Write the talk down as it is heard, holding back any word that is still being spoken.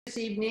This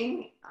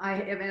evening. I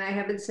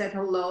haven't said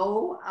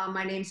hello.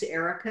 My name's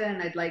Erica,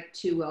 and I'd like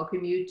to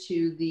welcome you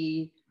to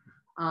the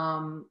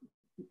um,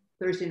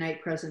 Thursday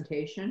night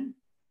presentation.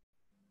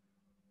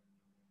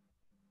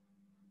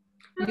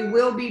 You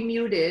will be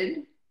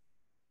muted.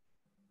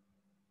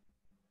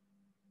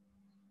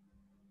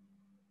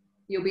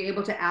 You'll be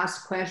able to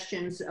ask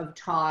questions of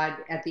Todd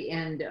at the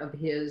end of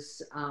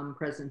his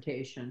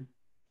presentation.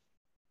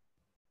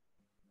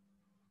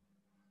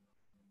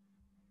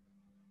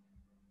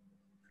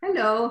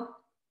 Hello.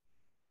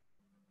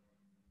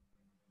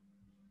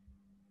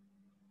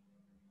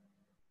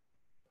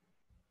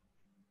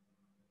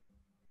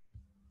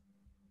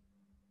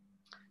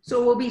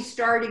 So we'll be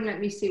starting, let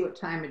me see what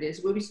time it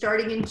is. We'll be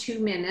starting in 2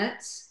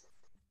 minutes.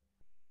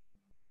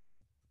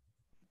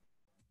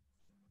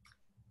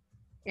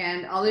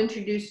 And I'll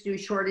do a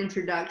short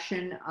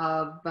introduction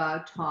of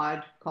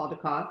Todd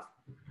Caldecott.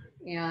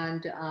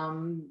 And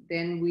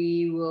then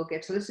we will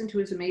get to listen to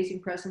his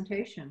amazing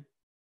presentation.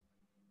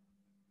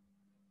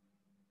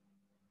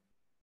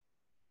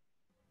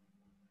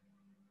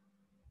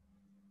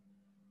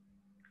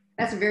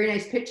 That's a very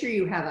nice picture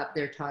you have up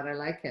there, Todd. I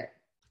like it.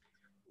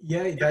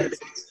 Yeah,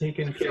 that's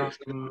taken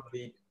from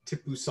the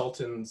Tipu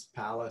Sultan's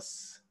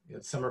palace,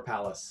 summer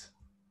palace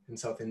in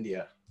South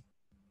India.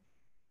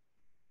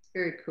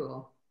 Very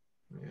cool.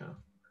 Yeah.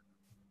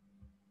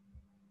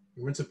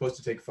 We weren't supposed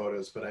to take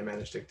photos, but I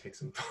managed to take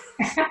some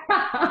photos.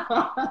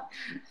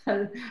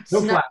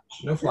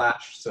 No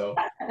flash, so.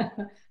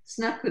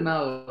 Snuck them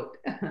out.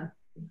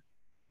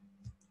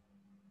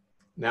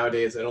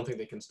 Nowadays, I don't think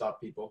they can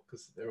stop people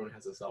because everyone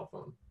has a cell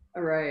phone.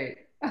 All right.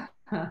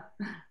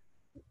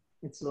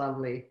 It's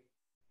lovely.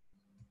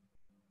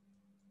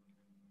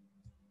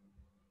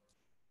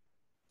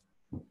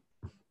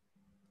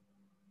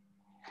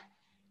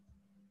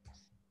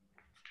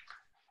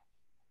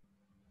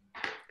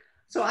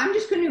 So I'm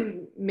just going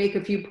to make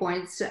a few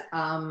points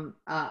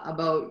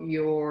about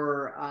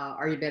your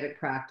Ayurvedic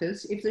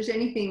practice. If there's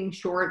anything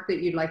short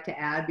that you'd like to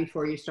add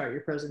before you start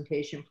your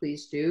presentation,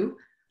 please do.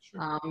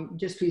 Sure.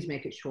 Just please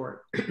make it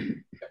short.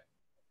 Okay.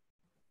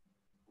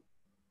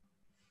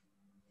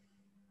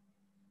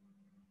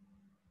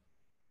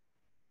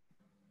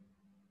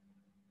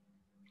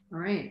 All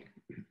right.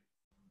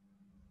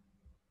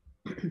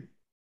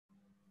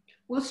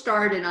 We'll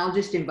start and I'll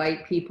just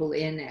invite people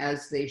in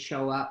as they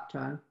show up,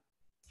 Todd.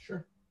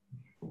 Sure.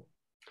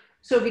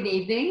 So good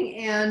evening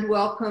and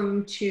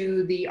welcome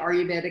to the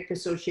Ayurvedic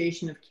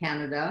Association of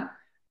Canada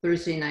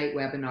Thursday night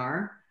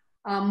webinar.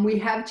 We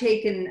have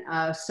taken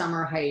a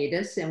summer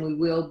hiatus and we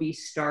will be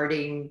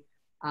starting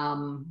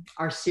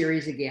our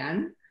series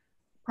again.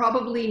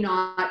 Probably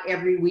not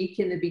every week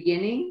in the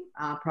beginning,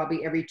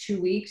 probably every 2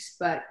 weeks,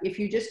 but if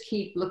you just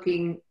keep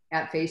looking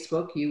at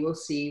Facebook, you will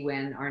see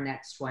when our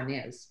next one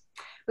is.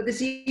 But this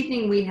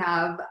evening we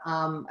have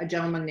a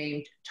gentleman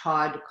named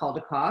Todd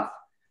Caldecott,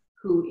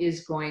 who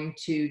is going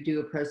to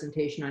do a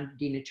presentation on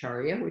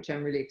Dinacharya, which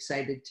I'm really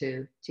excited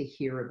to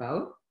hear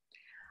about.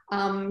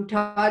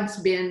 Todd's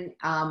been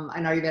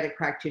an Ayurvedic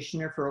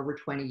practitioner for over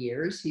 20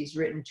 years. He's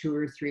written 2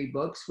 or 3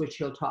 books, which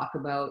he'll talk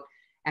about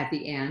at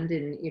the end.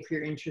 And if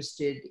you're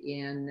interested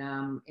in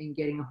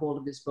getting a hold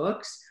of his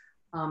books,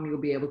 you'll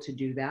be able to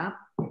do that.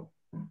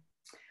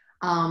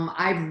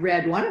 I've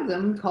read one of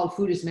them called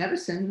Food is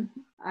Medicine.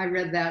 I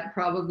read that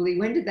probably,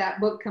 when did that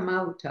book come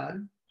out,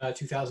 Todd?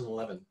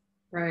 2011.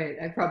 Right,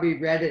 I probably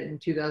read it in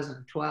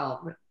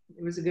 2012, but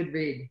it was a good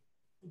read.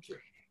 Thank you.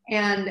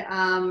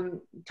 And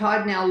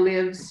Todd now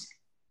lives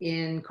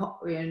in,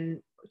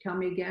 tell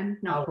me again?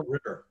 No,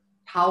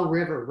 Powell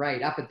River,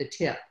 right, up at the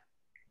tip.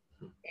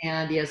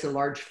 And he has a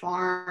large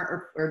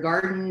farm or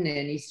garden,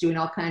 and he's doing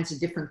all kinds of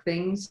different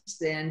things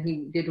than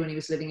he did when he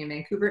was living in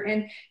Vancouver.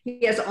 And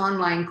he has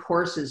online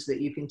courses that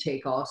you can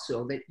take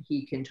also that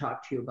he can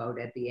talk to you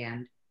about at the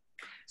end.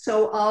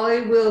 So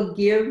I will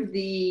give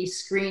the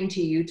screen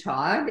to you,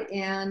 Todd,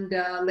 and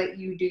let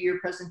you do your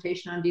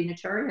presentation on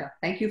Dinacharya.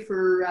 Thank you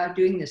for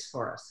doing this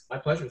for us. My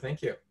pleasure,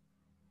 thank you.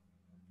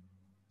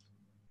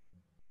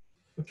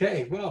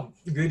 Okay, well,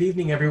 good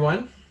evening,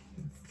 everyone.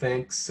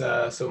 Thanks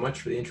so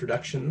much for the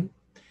introduction.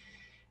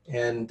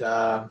 And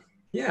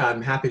yeah,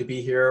 I'm happy to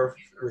be here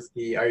with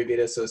the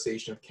Ayurveda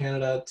Association of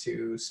Canada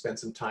to spend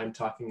some time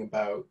talking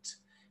about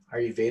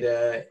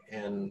Ayurveda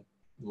and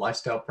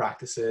lifestyle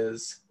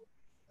practices,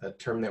 a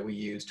term that we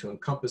use to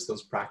encompass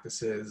those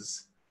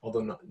practices,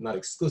 although not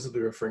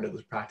exclusively referring to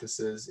those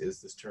practices,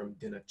 is this term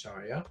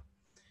Dinacharya.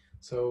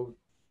 So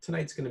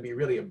tonight's going to be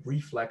really a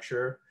brief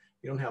lecture.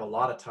 We don't have a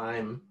lot of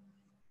time,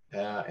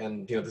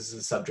 and this is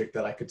a subject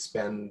that I could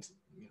spend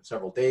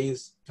several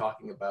days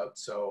talking about.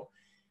 So,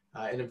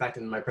 and in fact,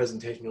 in my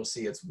presentation, you'll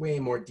see it's way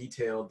more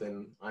detailed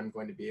than I'm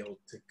going to be able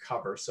to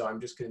cover. So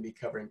I'm just going to be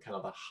covering kind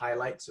of the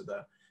highlights or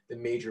the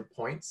major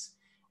points,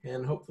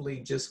 and hopefully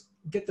just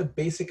get the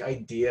basic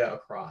idea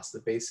across, the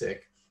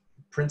basic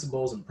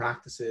principles and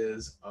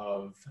practices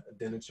of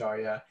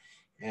Dinacharya.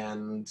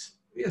 And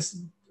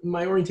yes,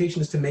 my orientation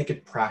is to make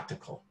it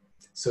practical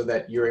so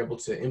that you're able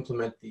to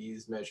implement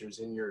these measures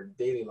in your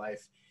daily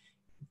life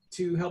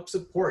to help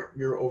support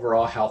your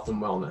overall health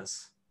and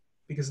wellness.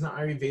 Because in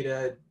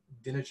Ayurveda,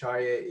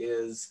 Dinacharya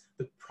is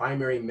the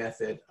primary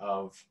method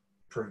of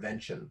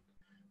prevention,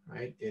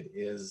 right? It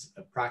is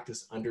a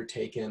practice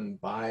undertaken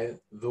by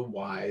the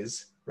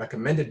wise,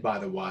 recommended by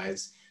the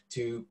wise,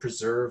 to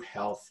preserve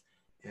health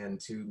and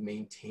to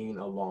maintain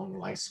a long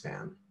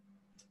lifespan.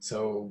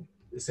 So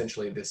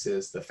essentially, this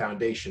is the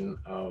foundation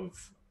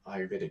of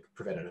Ayurvedic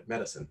preventative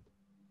medicine.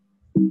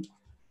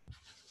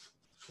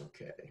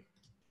 Okay.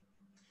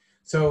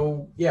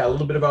 So yeah, a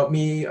little bit about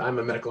me. I'm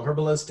a medical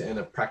herbalist and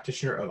a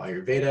practitioner of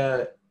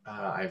Ayurveda.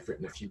 I've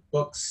written a few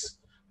books,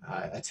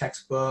 a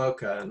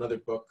textbook, another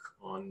book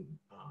on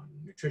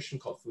nutrition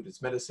called Food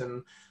is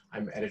Medicine.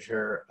 I'm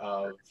editor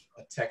of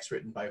a text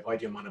written by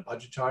Vaidya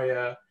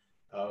Bhattacharya,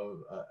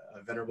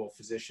 a venerable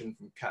physician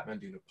from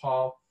Kathmandu,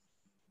 Nepal,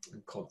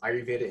 called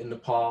Ayurveda in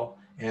Nepal.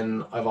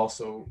 And I've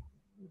also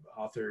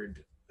authored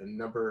a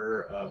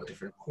number of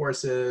different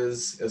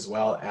courses, as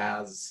well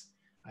as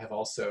I have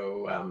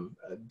also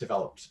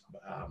developed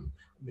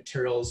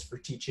materials for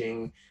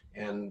teaching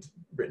and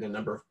written a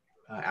number of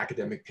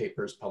academic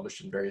papers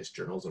published in various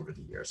journals over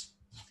the years.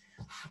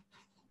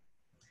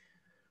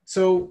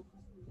 So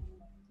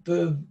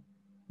the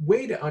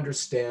way to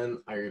understand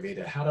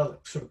Ayurveda, how to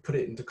sort of put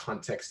it into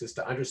context, is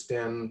to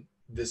understand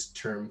this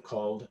term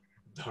called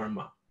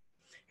dharma.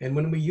 And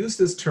when we use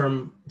this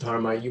term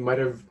dharma, you might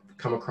have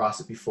come across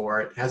it before.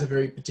 It has a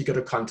very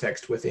particular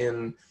context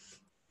within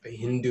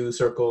Hindu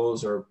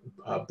circles or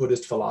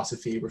Buddhist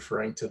philosophy,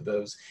 referring to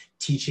those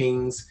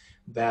teachings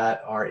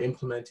that are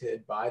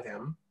implemented by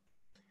them.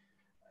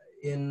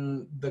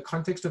 In the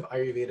context of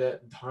Ayurveda,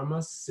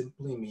 dharma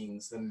simply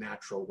means the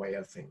natural way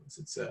of things.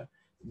 It's a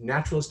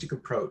naturalistic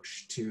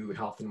approach to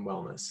health and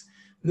wellness.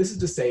 And this is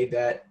to say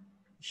that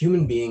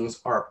human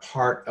beings are a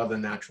part of the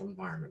natural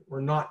environment. We're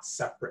not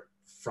separate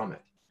from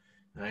it.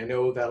 And I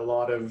know that a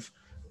lot of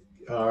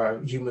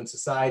human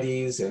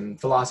societies and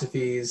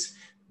philosophies,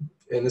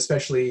 and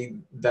especially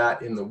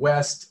that in the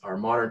West, our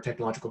modern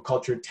technological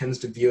culture tends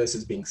to view us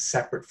as being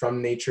separate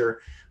from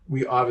nature.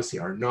 We obviously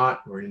are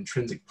not. We're an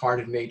intrinsic part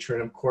of nature.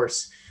 And of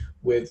course,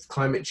 with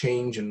climate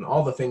change and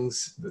all the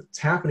things that's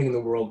happening in the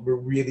world, we're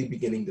really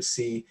beginning to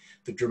see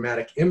the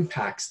dramatic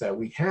impacts that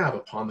we have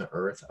upon the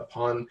earth,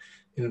 upon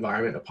the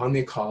environment, upon the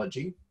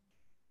ecology.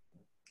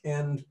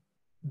 And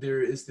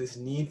there is this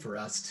need for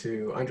us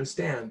to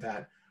understand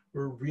that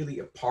we're really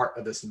a part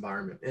of this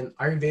environment. And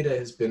Ayurveda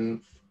has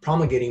been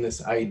promulgating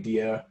this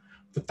idea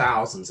for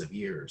thousands of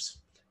years.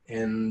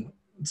 And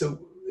so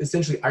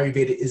essentially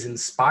Ayurveda is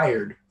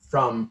inspired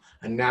from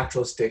a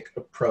naturalistic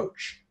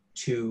approach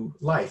to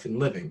life and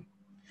living.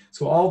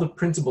 So all the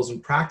principles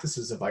and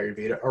practices of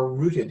Ayurveda are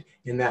rooted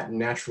in that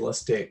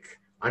naturalistic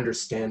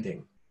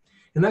understanding.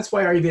 And that's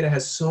why Ayurveda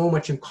has so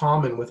much in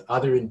common with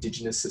other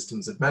indigenous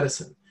systems of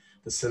medicine.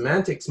 The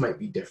semantics might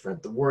be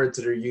different, the words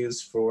that are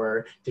used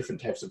for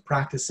different types of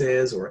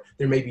practices, or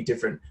there may be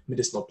different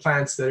medicinal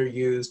plants that are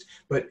used,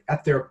 but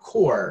at their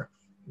core,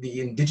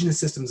 the indigenous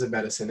systems of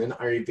medicine and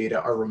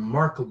Ayurveda are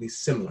remarkably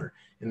similar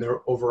in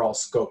their overall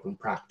scope and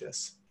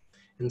practice.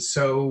 And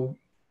so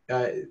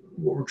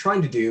what we're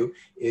trying to do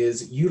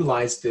is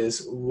utilize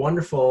this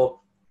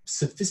wonderful,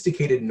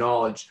 sophisticated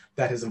knowledge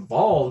that has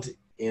evolved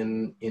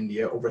in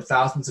India over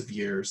thousands of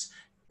years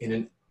in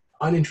an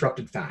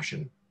uninterrupted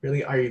fashion.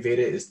 Really, Ayurveda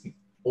is the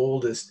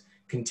oldest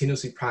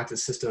continuously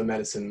practiced system of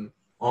medicine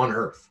on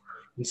earth.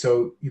 And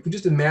so you can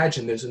just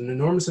imagine there's an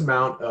enormous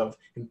amount of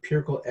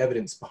empirical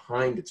evidence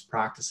behind its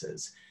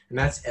practices. And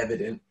that's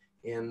evident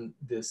in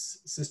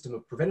this system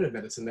of preventative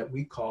medicine that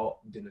we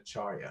call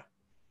Dinacharya.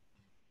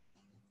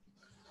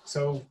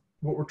 So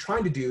what we're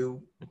trying to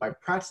do by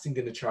practicing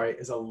Dinacharya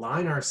is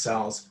align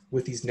ourselves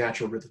with these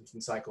natural rhythms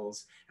and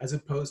cycles, as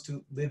opposed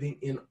to living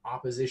in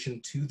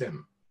opposition to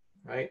them,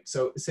 right?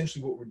 So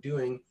essentially what we're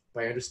doing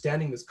by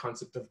understanding this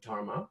concept of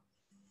dharma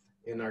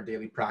in our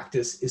daily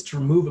practice is to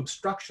remove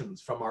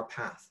obstructions from our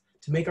path,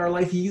 to make our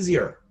life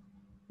easier.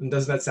 And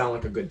doesn't that sound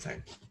like a good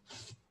thing?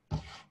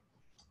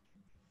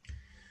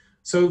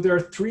 So there are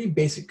three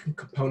basic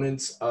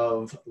components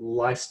of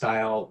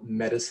lifestyle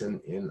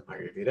medicine in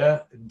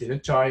Ayurveda: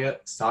 Dinacharya,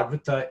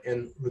 Sadvata,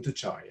 and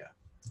Ritucharya.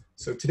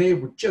 So today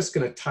we're just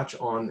going to touch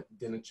on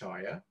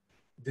Dinacharya.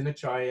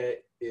 Dinacharya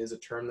is a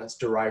term that's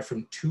derived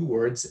from two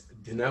words,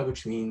 Dina,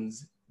 which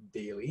means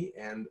daily,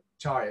 and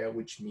Charya,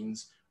 which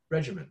means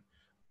regimen.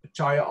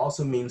 Charya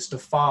also means to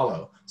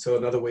follow. So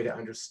another way to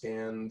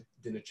understand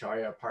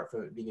Dinacharya, apart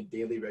from it being a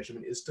daily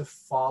regimen, is to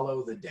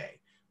follow the day.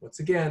 Once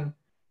again,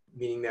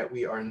 meaning that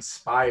we are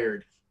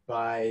inspired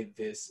by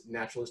this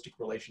naturalistic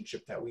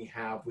relationship that we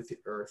have with the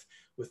earth,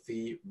 with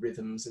the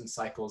rhythms and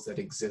cycles that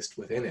exist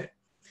within it.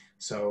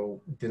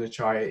 So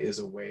Dinacharya is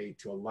a way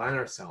to align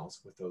ourselves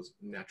with those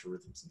natural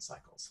rhythms and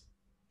cycles.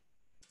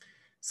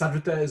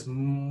 Sadvata is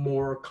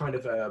more kind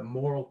of a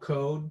moral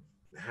code,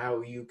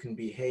 how you can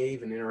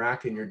behave and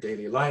interact in your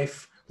daily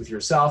life with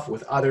yourself,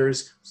 with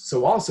others.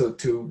 So also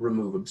to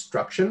remove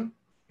obstruction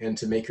and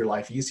to make your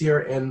life easier.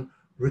 And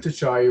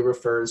Ritucharya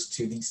refers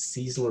to the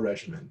seasonal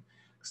regimen.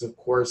 Because of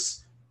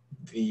course,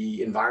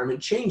 the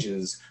environment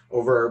changes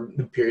over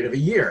the period of a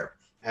year.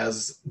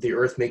 As the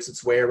earth makes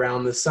its way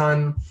around the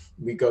sun,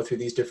 we go through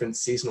these different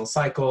seasonal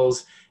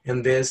cycles,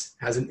 and this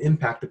has an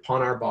impact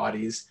upon our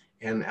bodies.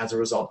 And as a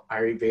result,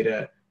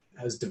 Ayurveda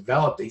has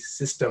developed a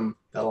system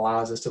that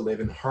allows us to live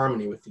in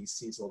harmony with these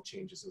seasonal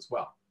changes as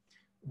well.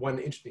 One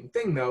interesting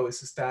thing, though,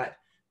 is that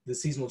the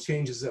seasonal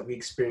changes that we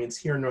experience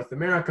here in North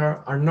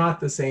America are not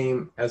the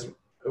same as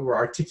were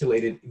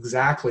articulated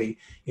exactly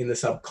in the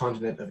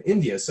subcontinent of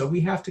India. So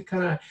we have to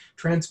kind of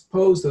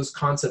transpose those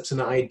concepts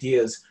and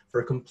ideas for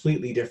a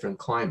completely different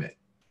climate.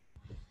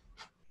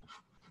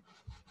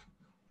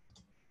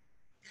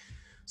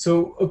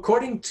 So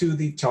according to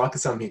the Chalaka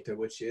Samhita,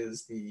 which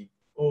is the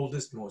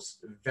oldest,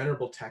 most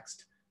venerable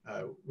text,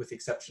 with the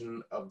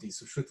exception of the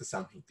Sushruta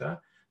Samhita,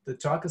 the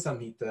Chalaka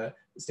Samhita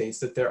states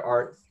that there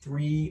are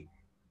 3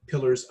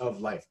 pillars of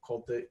life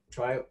called the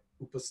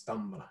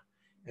Upastambana.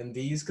 And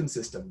these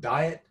consist of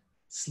diet,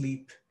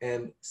 sleep,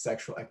 and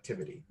sexual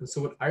activity. And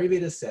so what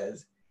Ayurveda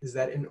says is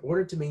that in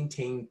order to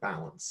maintain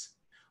balance,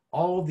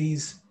 all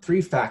these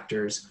 3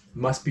 factors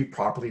must be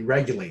properly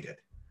regulated.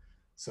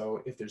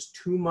 So if there's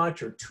too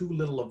much or too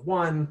little of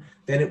one,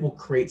 then it will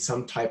create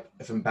some type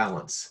of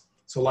imbalance.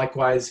 So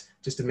likewise,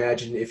 just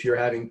imagine if you're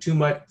having too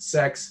much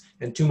sex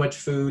and too much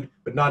food,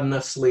 but not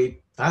enough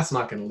sleep, that's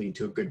not going to lead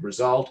to a good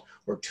result,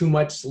 or too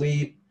much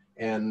sleep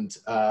and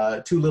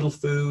too little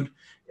food,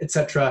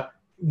 etc.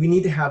 We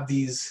need to have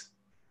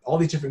all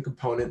these different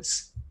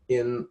components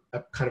in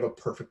a kind of a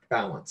perfect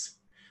balance.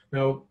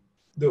 Now,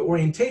 the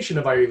orientation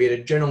of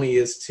Ayurveda generally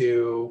is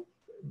to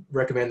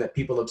recommend that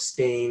people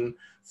abstain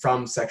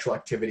from sexual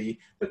activity,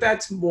 but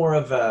that's more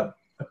of a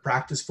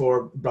practice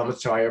for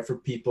brahmacharya, for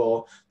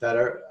people that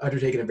are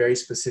undertaking a very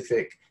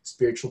specific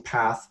spiritual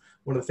path.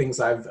 One of the things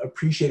I've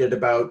appreciated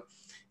about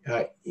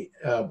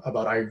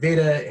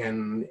Ayurveda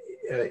and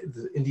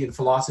the Indian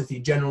philosophy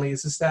generally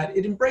is that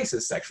it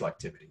embraces sexual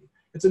activity.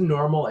 It's a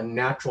normal and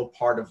natural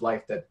part of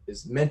life that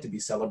is meant to be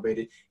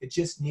celebrated. It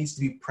just needs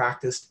to be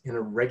practiced in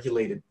a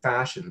regulated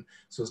fashion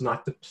so as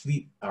not to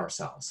deplete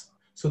ourselves.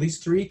 So these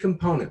 3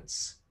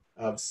 components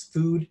of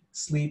food,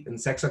 sleep,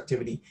 and sex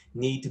activity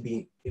need to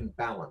be in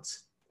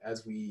balance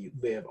as we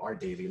live our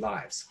daily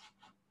lives.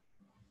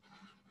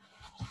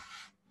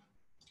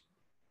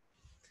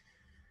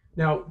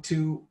 Now,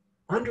 to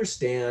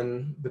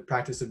understand the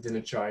practice of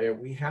Dinacharya,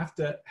 we have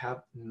to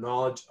have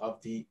knowledge of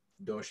the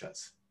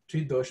doshas.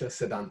 Tridosha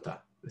Siddhanta.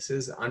 This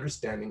is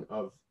understanding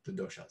of the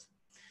doshas.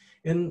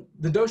 And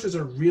the doshas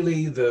are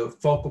really the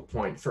focal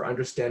point for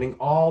understanding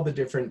all the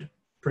different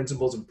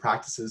principles and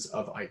practices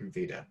of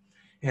Ayurveda.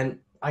 And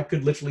I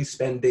could literally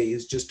spend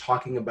days just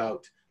talking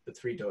about the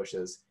 3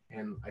 doshas,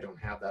 and I don't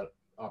have that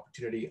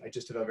opportunity. I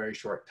just have a very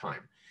short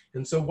time.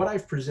 And so what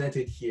I've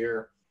presented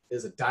here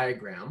is a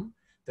diagram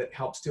that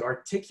helps to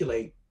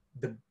articulate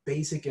the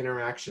basic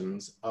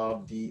interactions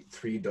of the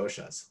 3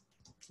 doshas.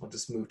 I'll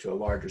just move to a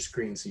larger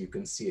screen so you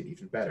can see it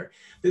even better.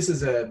 This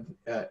is an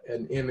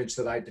image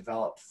that I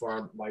developed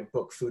for my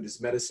book, Food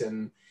is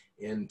Medicine,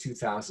 in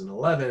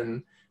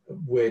 2011,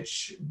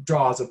 which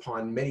draws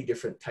upon many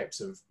different types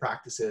of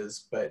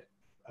practices, but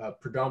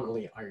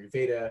predominantly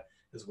Ayurveda,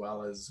 as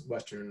well as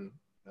Western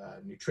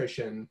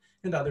nutrition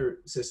and other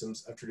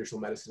systems of traditional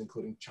medicine,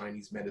 including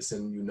Chinese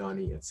medicine,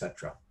 Unani,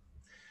 etc.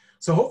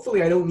 So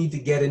hopefully I don't need to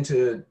get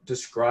into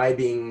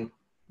describing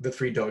the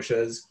 3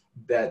 doshas,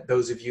 that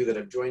those of you that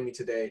have joined me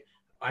today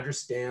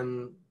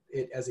understand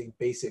it as a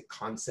basic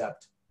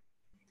concept.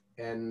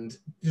 And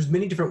there's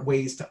many different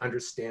ways to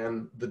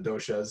understand the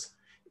doshas.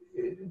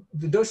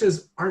 The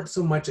doshas aren't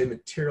so much a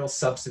material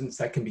substance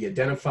that can be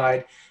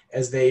identified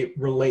as they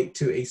relate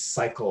to a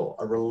cycle,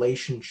 a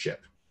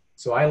relationship.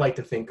 So I like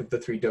to think of the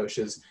 3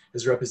 doshas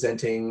as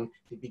representing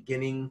the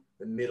beginning,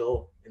 the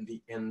middle, and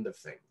the end of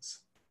things.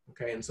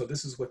 Okay, and so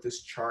this is what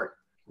this chart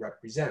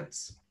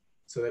represents,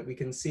 so that we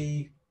can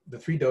see the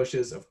 3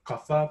 doshas of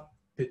Kapha,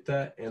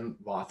 Pitta, and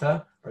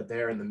Vata are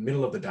there in the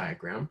middle of the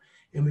diagram.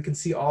 And we can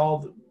see all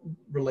the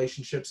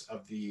relationships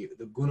of the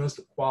gunas,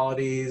 the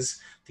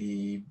qualities,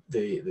 the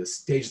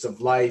stages of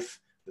life,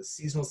 the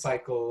seasonal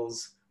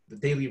cycles, the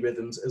daily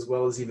rhythms, as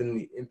well as even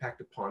the impact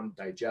upon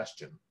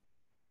digestion.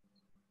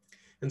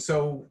 And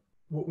so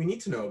what we need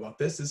to know about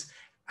this is,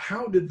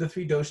 how did the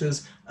 3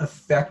 doshas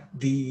affect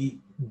the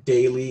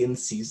daily and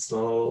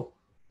seasonal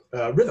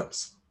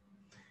rhythms?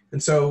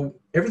 And so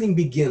everything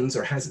begins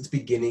or has its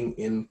beginning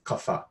in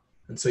Kapha.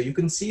 And so you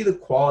can see the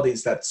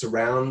qualities that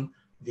surround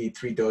the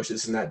 3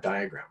 doshas in that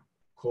diagram: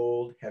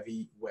 cold,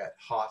 heavy, wet,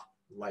 hot,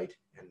 light,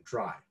 and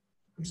dry.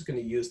 I'm just going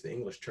to use the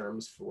English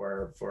terms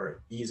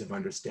for ease of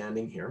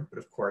understanding here, but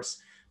of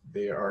course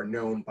they are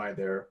known by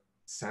their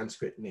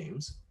Sanskrit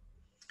names.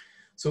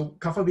 So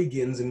Kapha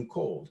begins in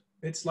cold.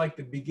 It's like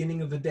the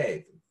beginning of the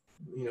day.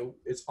 You know,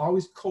 it's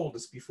always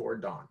coldest before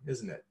dawn,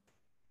 isn't it?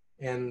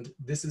 And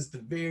this is the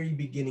very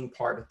beginning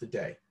part of the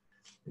day.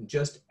 And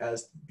just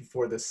as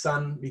before the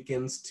sun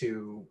begins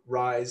to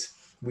rise,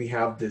 we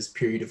have this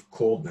period of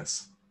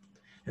coldness.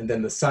 And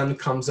then the sun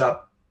comes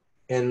up,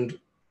 and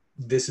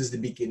this is the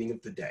beginning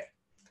of the day.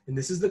 And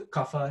this is the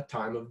Kapha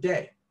time of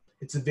day.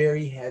 It's a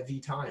very heavy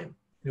time.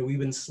 We've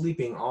been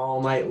sleeping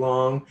all night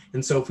long.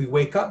 And so if we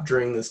wake up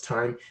during this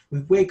time,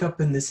 we wake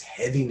up in this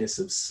heaviness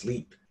of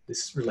sleep.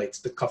 This relates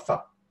to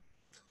kapha.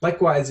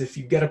 Likewise, if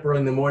you get up early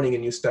in the morning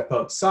and you step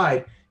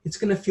outside, it's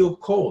going to feel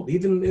cold,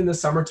 even in the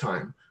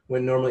summertime,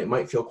 when normally it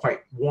might feel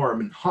quite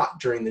warm and hot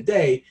during the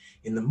day.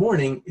 In the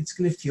morning, it's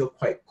going to feel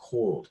quite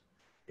cold.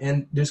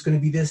 And there's going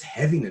to be this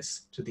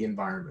heaviness to the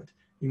environment.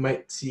 You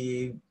might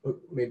see,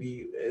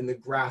 maybe in the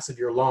grass of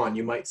your lawn,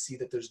 you might see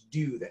that there's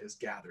dew that has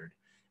gathered.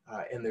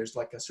 And there's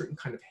like a certain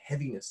kind of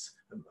heaviness,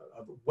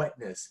 of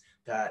wetness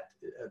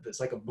that's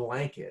like a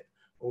blanket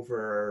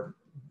over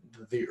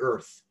the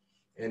earth.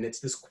 And it's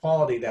this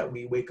quality that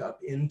we wake up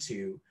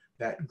into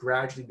that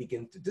gradually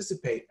begins to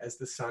dissipate as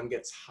the sun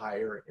gets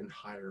higher and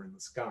higher in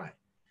the sky.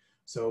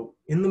 So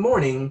in the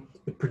morning,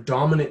 the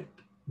predominant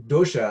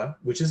dosha,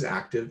 which is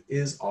active,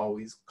 is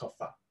always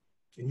kapha.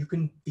 And you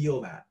can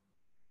feel that.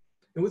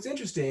 And what's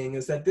interesting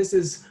is that this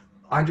is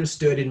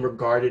understood and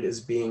regarded as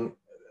being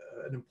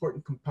an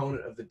important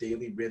component of the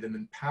daily rhythm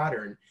and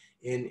pattern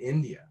in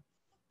India.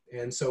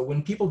 And so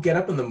when people get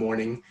up in the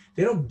morning,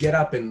 they don't get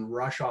up and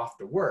rush off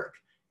to work.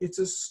 It's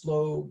a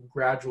slow,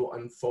 gradual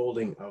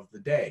unfolding of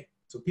the day.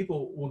 So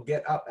people will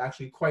get up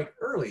actually quite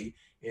early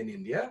in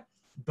India,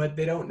 but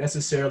they don't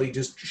necessarily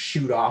just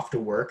shoot off to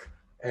work.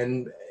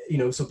 And,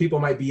 so people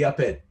might be up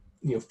at,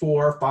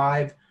 4 or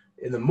 5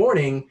 in the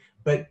morning,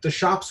 but the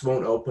shops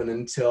won't open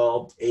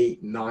until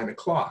 8, 9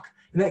 o'clock.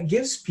 And that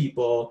gives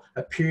people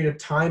a period of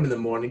time in the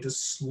morning to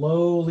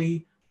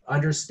slowly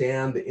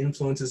understand the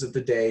influences of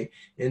the day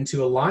and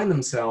to align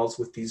themselves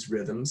with these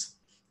rhythms,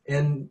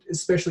 and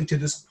especially to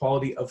this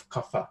quality of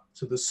kapha,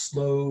 so the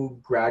slow,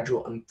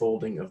 gradual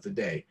unfolding of the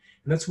day.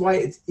 And that's why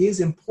it is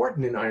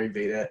important in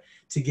Ayurveda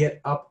to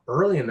get up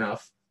early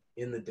enough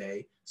in the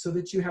day so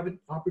that you have an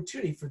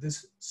opportunity for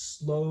this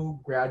slow,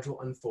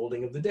 gradual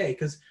unfolding of the day.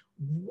 Because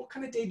what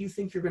kind of day do you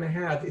think you're going to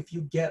have if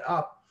you get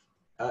up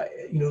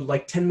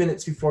like 10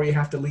 minutes before you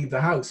have to leave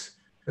the house?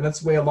 And that's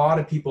the way a lot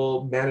of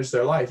people manage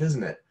their life,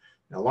 isn't it?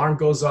 An alarm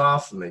goes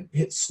off and they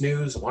hit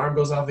snooze, alarm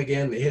goes off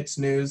again, they hit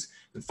snooze,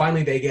 and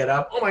finally they get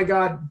up, oh my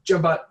God,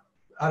 jump out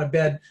of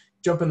bed,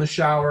 jump in the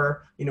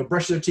shower,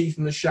 brush their teeth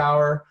in the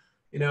shower,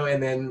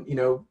 and then,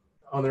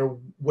 on their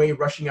way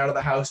rushing out of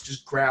the house,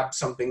 just grab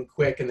something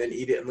quick and then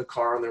eat it in the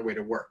car on their way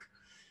to work.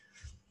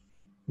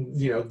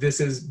 This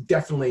is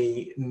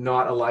definitely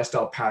not a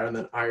lifestyle pattern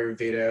that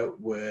Ayurveda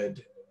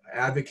would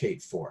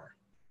advocate for.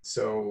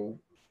 So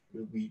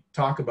we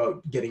talk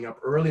about getting up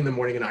early in the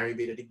morning in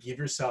Ayurveda to give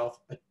yourself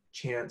a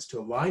chance to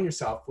align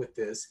yourself with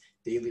this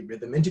daily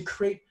rhythm and to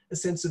create a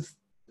sense of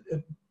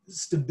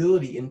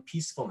stability and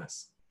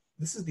peacefulness.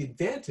 This is the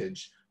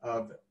advantage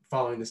of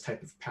following this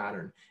type of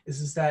pattern,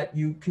 is that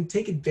you can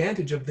take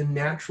advantage of the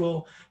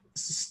natural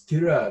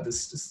sthira, the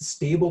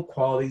stable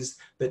qualities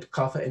that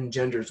kapha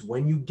engenders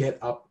when you get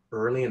up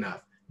early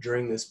enough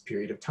during this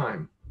period of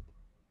time.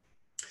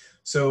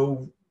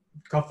 So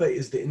kapha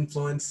is the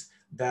influence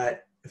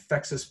that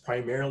affects us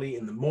primarily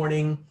in the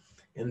morning,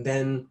 and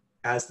then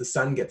as the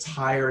sun gets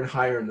higher and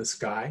higher in the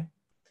sky,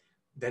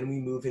 then we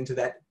move into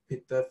that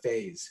pitta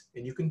phase,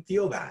 and you can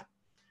feel that.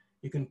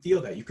 You can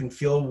feel that. You can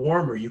feel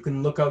warmer. You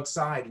can look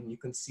outside and you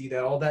can see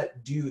that all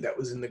that dew that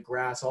was in the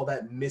grass, all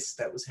that mist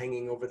that was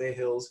hanging over the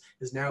hills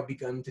has now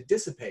begun to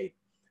dissipate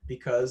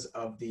because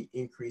of the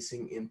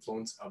increasing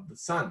influence of the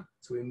sun.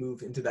 So we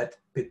move into that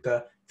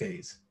pitta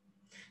phase.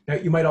 Now,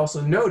 you might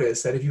also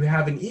notice that if you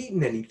haven't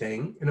eaten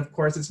anything, and of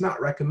course it's not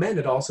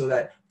recommended also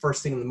that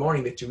first thing in the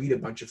morning that you eat a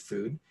bunch of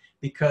food,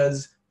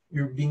 because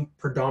you're being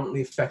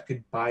predominantly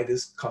affected by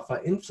this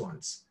kapha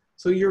influence.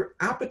 So your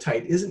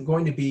appetite isn't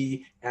going to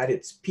be at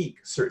its peak,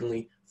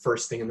 certainly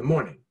first thing in the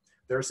morning.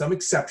 There are some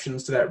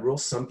exceptions to that rule.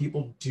 Some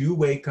people do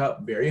wake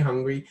up very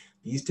hungry.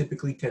 These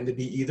typically tend to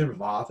be either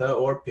vata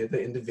or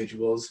pitta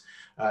individuals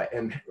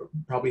and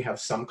probably have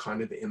some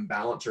kind of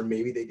imbalance, or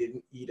maybe they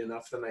didn't eat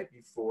enough the night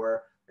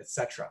before,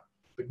 etc.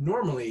 But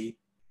normally,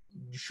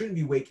 you shouldn't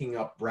be waking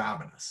up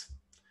ravenous.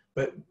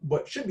 But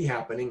what should be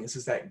happening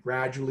is that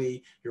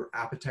gradually your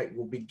appetite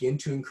will begin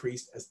to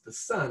increase as the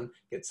sun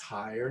gets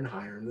higher and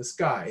higher in the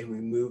sky, and we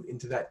move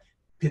into that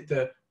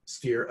pitta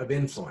sphere of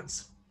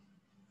influence.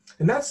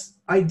 And that's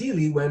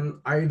ideally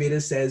when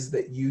Ayurveda says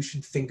that you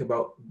should think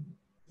about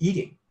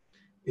eating,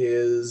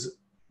 is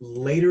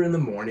later in the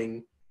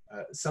morning,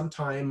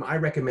 I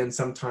recommend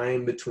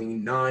sometime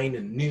between 9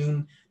 and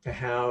noon to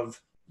have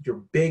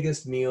your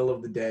biggest meal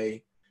of the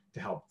day to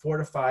help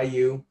fortify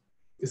you.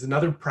 Is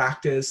another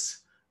practice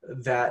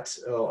that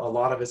a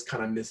lot of us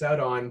kind of miss out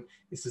on,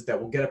 is that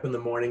we'll get up in the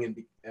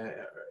morning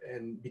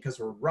and because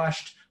we're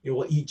rushed,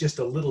 we'll eat just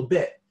a little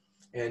bit,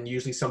 and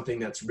usually something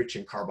that's rich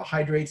in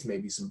carbohydrates,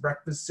 maybe some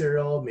breakfast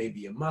cereal,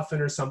 maybe a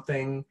muffin or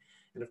something.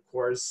 And of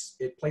course,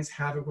 it plays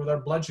havoc with our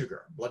blood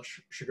sugar. Blood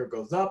sugar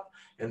goes up,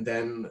 and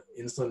then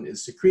insulin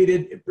is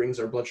secreted. It brings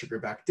our blood sugar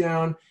back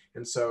down.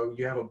 And so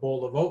you have a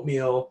bowl of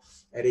oatmeal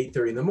at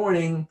 8:30 in the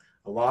morning.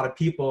 A lot of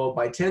people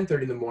by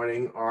 10:30 in the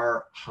morning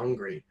are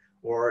hungry.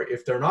 Or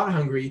if they're not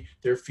hungry,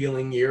 they're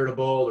feeling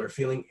irritable or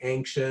feeling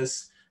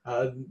anxious.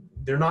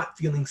 they're not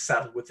feeling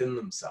settled within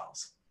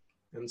themselves.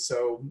 And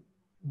so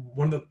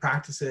one of the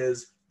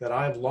practices that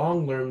I've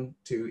long learned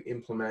to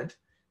implement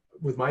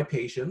with my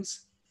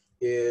patients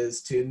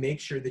is to make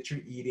sure that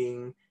you're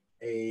eating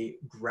a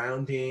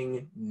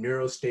grounding,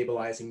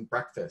 neurostabilizing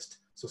breakfast.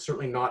 So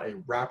certainly not a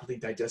rapidly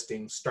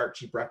digesting,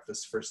 starchy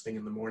breakfast first thing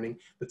in the morning,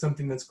 but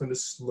something that's going to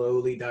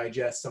slowly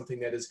digest, something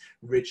that is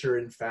richer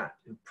in fat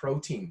and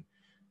protein.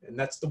 And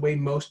that's the way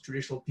most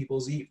traditional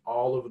peoples eat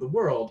all over the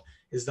world,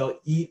 is they'll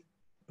eat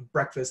a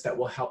breakfast that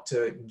will help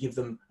to give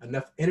them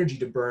enough energy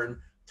to burn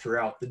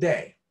throughout the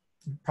day.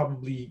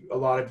 Probably a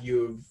lot of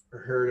you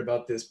have heard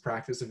about this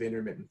practice of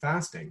intermittent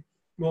fasting.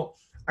 Well,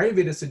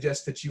 Ayurveda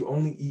suggests that you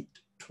only eat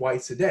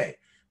twice a day,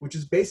 which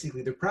is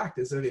basically the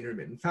practice of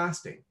intermittent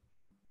fasting.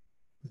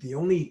 The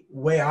only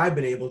way I've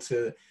been able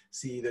to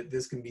see that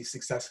this can be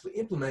successfully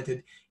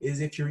implemented is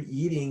if you're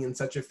eating in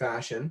such a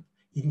fashion,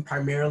 eating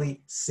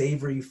primarily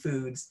savory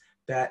foods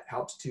that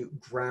helps to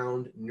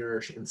ground,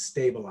 nourish, and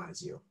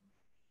stabilize you.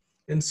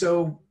 And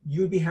so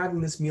you'd be having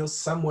this meal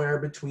somewhere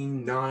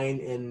between 9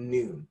 and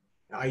noon,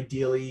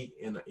 ideally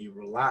in a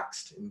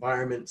relaxed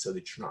environment so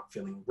that you're not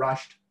feeling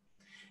rushed.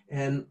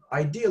 And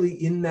ideally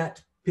in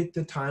that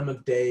pitta time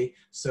of day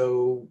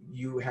so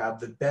you have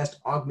the best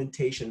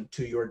augmentation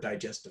to your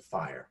digestive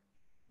fire.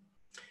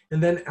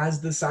 And then as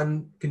the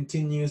sun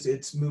continues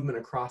its movement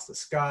across the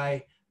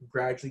sky,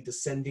 gradually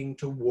descending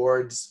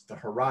towards the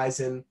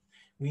horizon,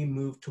 we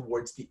move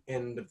towards the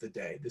end of the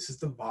day. This is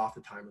the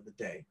Vata time of the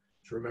day.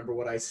 To remember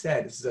what I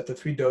said, this is that the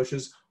three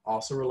doshas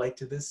also relate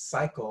to this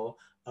cycle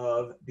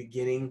of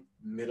beginning,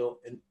 middle,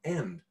 and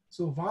end.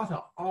 So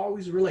Vata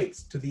always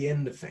relates to the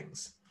end of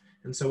things.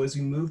 And so as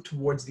we move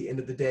towards the end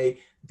of the day,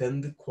 then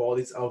the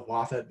qualities of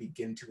Vata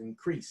begin to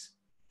increase.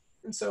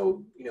 And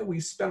so,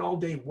 we've spent all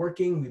day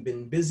working, we've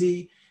been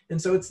busy, and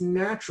so it's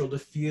natural to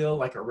feel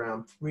like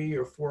around 3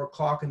 or 4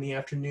 o'clock in the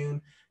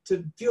afternoon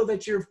to feel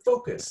that your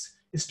focus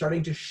is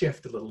starting to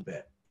shift a little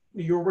bit.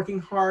 You're working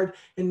hard,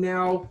 and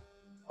now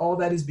all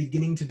that is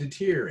beginning to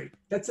deteriorate.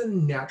 That's a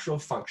natural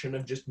function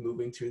of just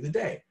moving through the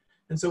day.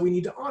 And so we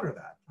need to honor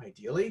that,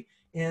 ideally,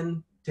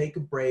 and take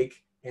a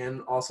break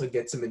and also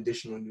get some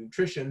additional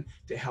nutrition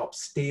to help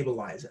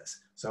stabilize us.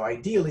 So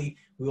ideally,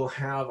 we will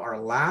have our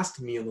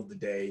last meal of the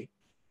day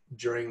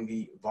during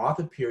the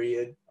Vata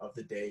period of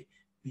the day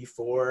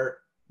before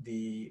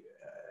the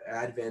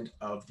advent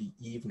of the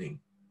evening,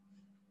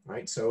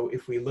 right? So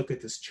if we look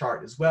at this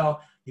chart as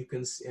well, you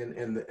can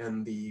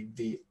and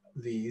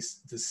the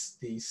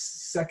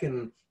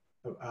second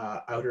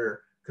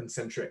outer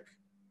concentric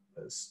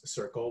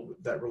circle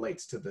that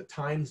relates to the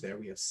times there,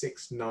 we have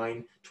 6,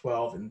 9,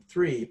 12, and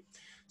 3.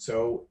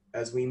 So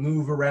as we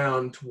move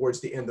around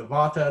towards the end of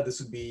Vata,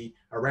 this would be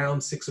around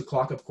 6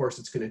 o'clock. Of course,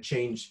 it's going to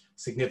change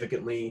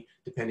significantly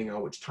depending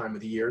on which time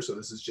of the year. So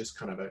this is just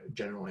kind of a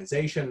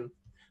generalization.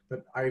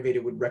 But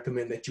Ayurveda would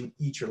recommend that you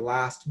eat your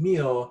last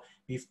meal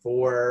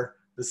before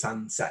the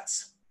sun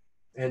sets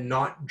and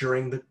not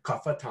during the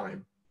Kapha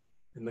time.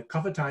 And the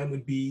Kapha time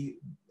would be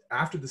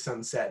after the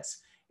sun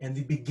sets and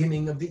the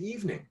beginning of the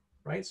evening,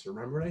 right? So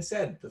remember what I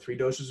said, the three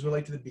doshas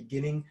relate to the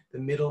beginning, the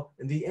middle,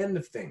 and the end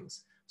of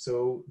things.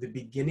 So the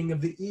beginning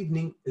of the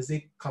evening is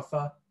a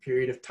Kapha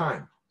period of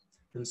time.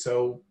 And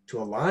so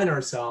to align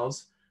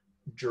ourselves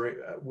during,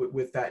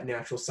 with that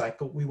natural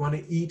cycle, we want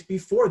to eat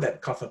before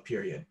that Kapha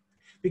period,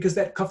 because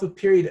that Kapha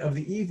period of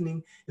the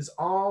evening is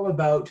all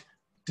about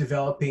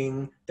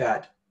developing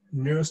that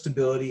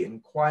neurostability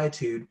and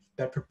quietude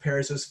that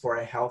prepares us for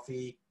a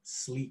healthy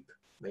sleep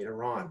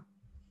later on.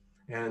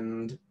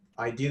 And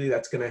ideally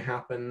that's going to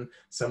happen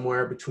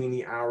somewhere between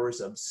the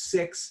hours of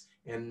 6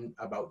 and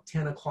about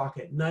 10 o'clock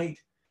at night.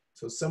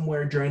 So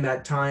somewhere during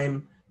that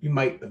time, you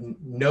might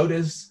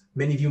notice,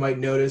 many of you might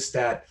notice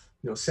that,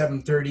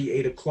 7:30,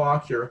 8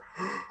 o'clock, you're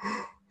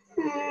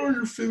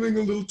feeling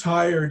a little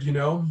tired,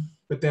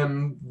 But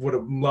then what a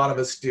lot of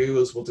us do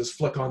is we'll just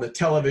flick on the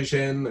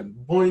television and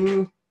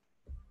boing,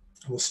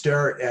 we'll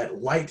stare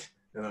at light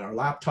in our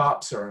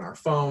laptops or in our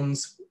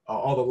phones.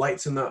 All the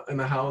lights in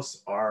the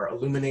house are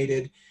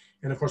illuminated.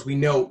 And of course, we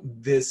know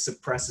this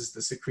suppresses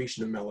the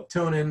secretion of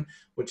melatonin,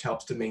 which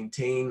helps to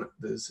maintain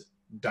this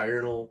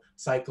diurnal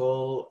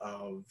cycle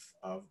of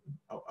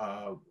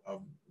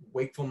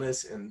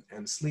wakefulness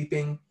and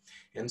sleeping.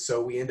 And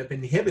so we end up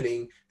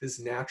inhibiting this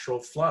natural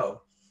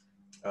flow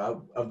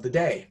of the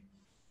day.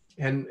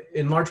 And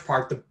in large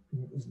part,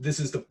 this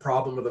is the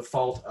problem or the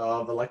fault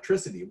of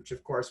electricity, which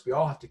of course we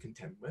all have to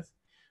contend with.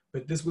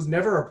 But this was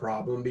never a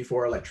problem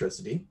before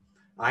electricity.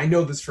 I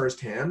know this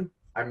firsthand.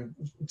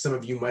 Some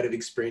of you might have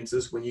experienced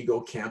this when you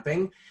go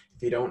camping.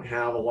 If you don't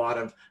have a lot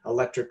of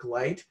electric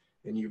light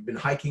and you've been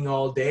hiking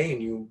all day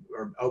and you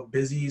are out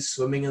busy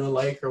swimming in the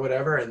lake or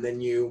whatever, and then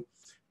you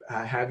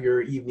have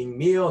your evening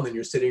meal and then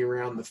you're sitting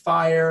around the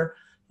fire,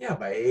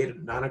 by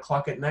 8, 9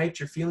 o'clock at night,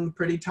 you're feeling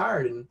pretty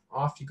tired and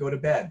off you go to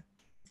bed.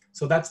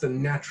 So that's the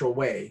natural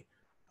way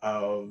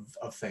of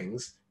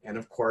things. And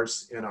of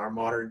course, in our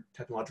modern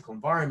technological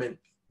environment,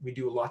 we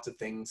do lots of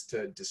things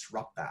to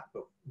disrupt that,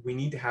 but we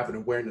need to have an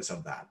awareness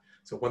of that.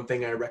 So one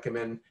thing I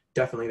recommend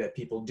definitely that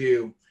people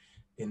do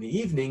in the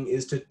evening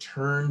is to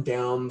turn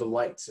down the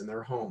lights in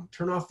their home.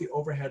 Turn off the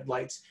overhead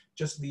lights,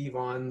 just leave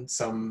on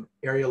some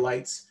area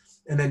lights,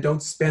 and then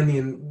don't spend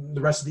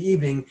the rest of the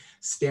evening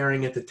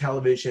staring at the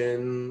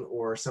television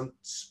or some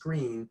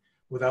screen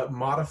without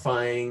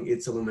modifying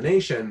its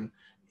illumination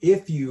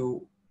if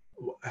you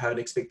have an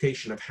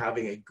expectation of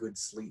having a good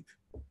sleep.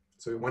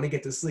 So we want to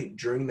get to sleep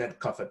during that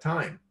kapha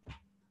time.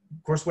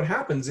 Of course, what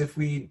happens if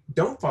we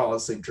don't fall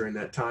asleep during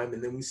that time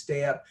and then we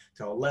stay up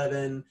till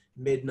 11,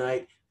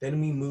 midnight, then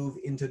we move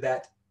into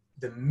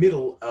the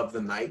middle of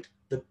the night,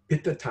 the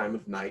pitta time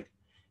of night,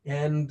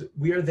 and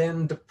we are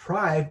then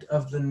deprived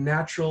of the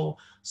natural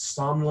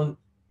somnolent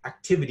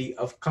activity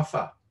of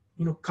kapha.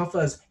 You know,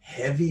 kapha is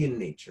heavy in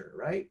nature,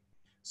 right?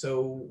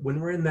 So when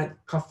we're in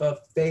that kapha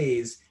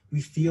phase,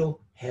 we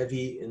feel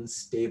heavy and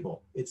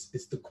stable. It's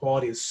the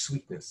quality of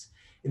sweetness.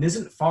 And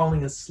isn't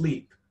falling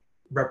asleep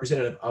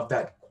representative of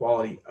that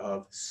quality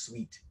of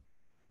sweet?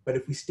 But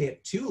if we stay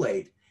up too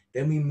late,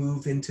 then we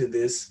move into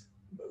these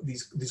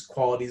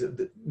qualities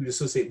that we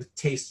associate with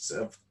tastes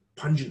of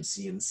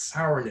pungency and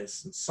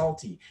sourness and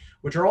salty,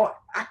 which are all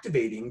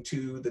activating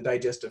to the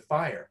digestive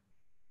fire.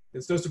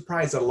 It's no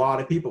surprise that a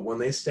lot of people, when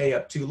they stay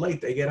up too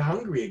late, they get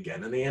hungry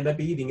again and they end up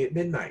eating at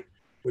midnight,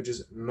 which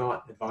is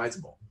not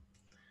advisable.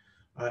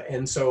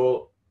 And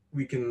so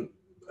we can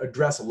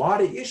address a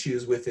lot of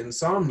issues with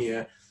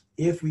insomnia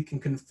if we can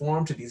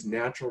conform to these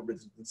natural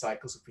rhythms and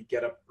cycles. If we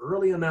get up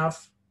early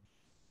enough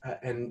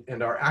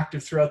and are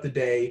active throughout the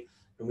day,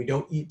 and we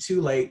don't eat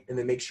too late, and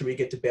then make sure we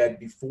get to bed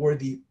before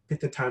the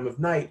pitta time of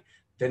night,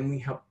 then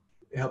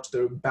it helps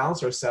to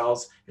balance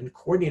ourselves and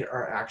coordinate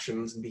our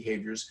actions and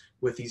behaviors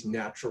with these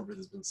natural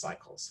rhythms and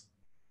cycles.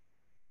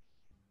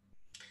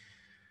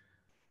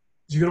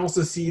 You can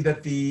also see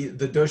that the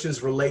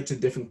doshas relate to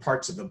different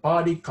parts of the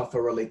body.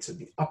 Kapha relates to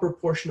the upper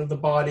portion of the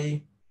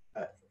body,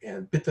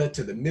 and pitta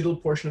to the middle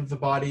portion of the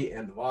body,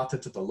 and vata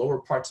to the lower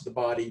parts of the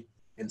body.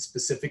 And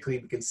specifically,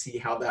 we can see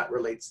how that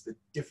relates to the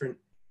different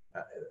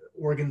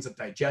organs of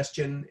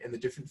digestion and the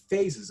different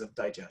phases of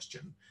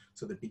digestion.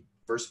 So the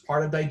first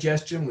part of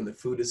digestion, when the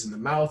food is in the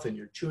mouth and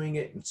you're chewing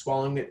it and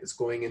swallowing it, is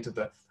going into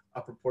the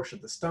upper portion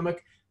of the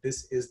stomach.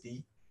 This is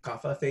the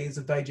kapha phase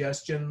of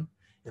digestion.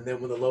 And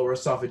then when the lower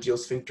esophageal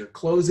sphincter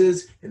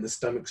closes and the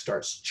stomach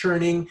starts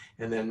churning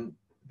and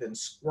then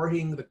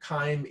squirting the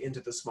chyme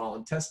into the small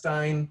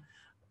intestine,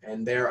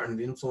 and there under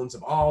the influence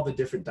of all the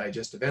different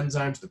digestive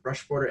enzymes, the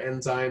brush border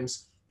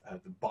enzymes,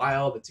 the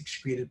bile that's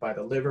excreted by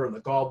the liver and the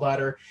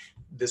gallbladder,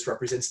 this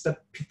represents the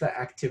pitta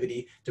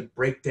activity to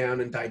break down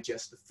and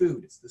digest the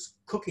food. It's this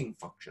cooking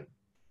function.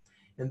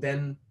 And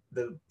then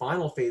the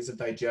final phase of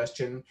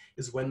digestion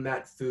is when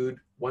that food,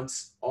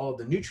 once all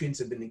the nutrients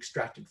have been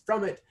extracted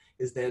from it,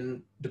 is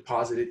then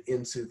deposited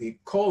into the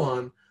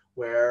colon,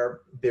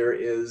 where there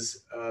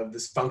is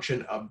this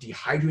function of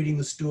dehydrating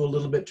the stool a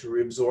little bit to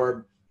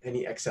reabsorb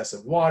any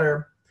excessive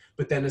water.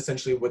 But then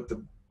essentially what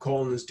the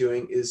colon is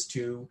doing is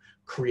to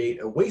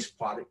create a waste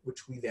product,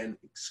 which we then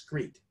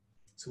excrete.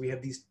 So we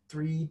have these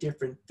three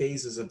different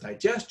phases of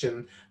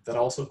digestion that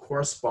also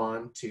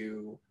correspond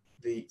to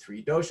the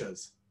three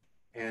doshas.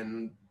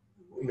 And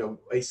you know,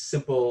 a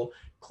simple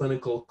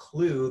clinical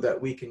clue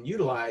that we can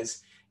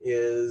utilize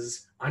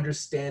is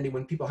understanding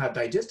when people have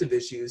digestive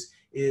issues,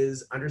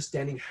 is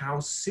understanding how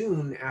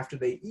soon after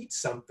they eat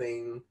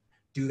something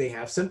do they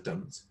have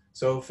symptoms.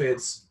 So if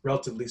it's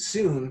relatively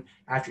soon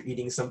after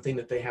eating something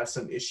that they have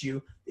some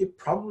issue, it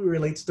probably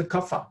relates to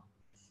kapha.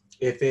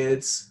 If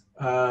it's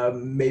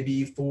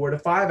maybe 4 to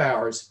 5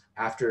 hours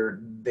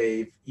after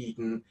they've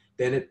eaten,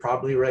 then it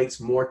probably relates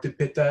more to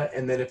pitta.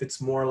 And then if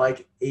it's more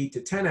like 8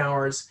 to 10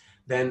 hours,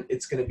 then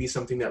it's going to be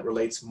something that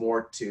relates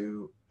more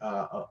to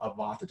a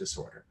vata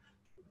disorder.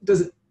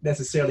 Doesn't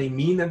necessarily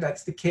mean that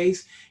that's the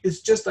case.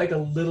 It's just like a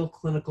little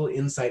clinical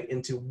insight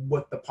into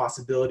what the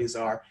possibilities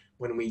are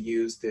when we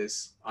use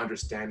this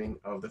understanding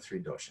of the three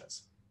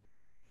doshas.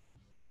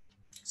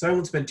 So I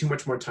won't spend too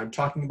much more time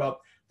talking about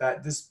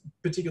that. This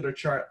particular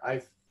chart,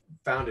 I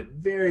found it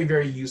very,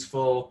 very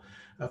useful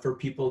for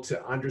people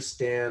to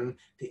understand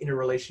the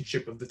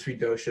interrelationship of the three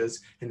doshas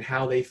and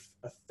how they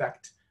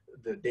affect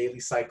the daily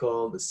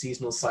cycle, the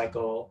seasonal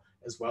cycle,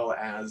 as well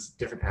as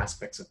different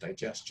aspects of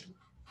digestion.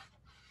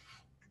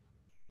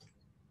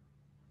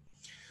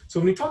 So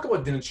when we talk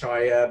about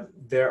Dinacharya,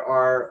 there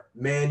are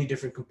many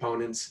different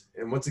components.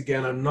 And once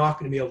again, I'm not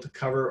going to be able to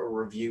cover or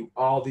review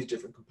all these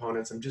different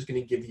components. I'm just going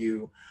to give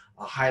you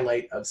a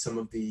highlight of some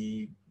of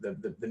the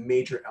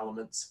major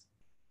elements.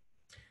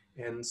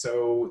 And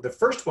so the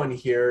first one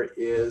here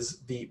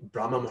is the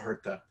Brahma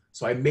Muhurta.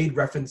 So I made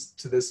reference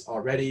to this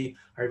already.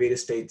 Ayurveda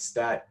states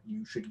that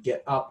you should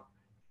get up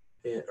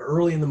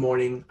early in the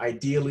morning,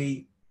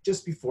 ideally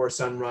just before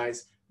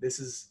sunrise. This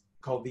is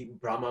called the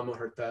Brahma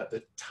Muhurta,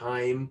 the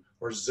time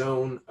or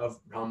zone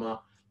of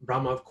Brahma.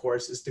 Brahma, of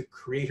course, is the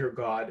creator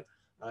god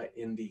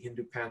in the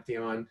Hindu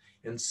pantheon.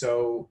 And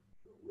so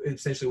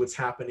essentially what's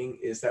happening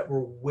is that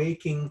we're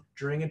waking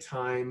during a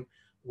time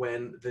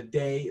when the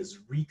day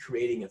is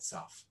recreating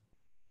itself.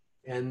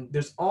 And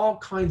there's all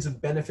kinds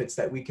of benefits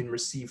that we can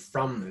receive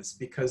from this,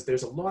 because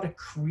there's a lot of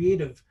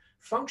creative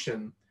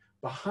function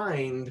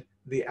behind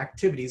the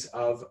activities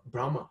of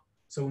Brahma.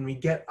 So when we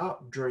get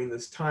up during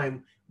this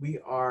time, we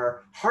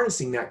are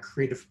harnessing that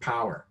creative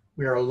power.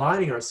 We are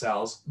aligning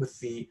ourselves with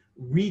the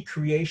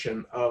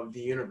recreation of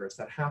the universe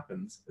that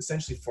happens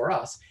essentially for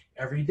us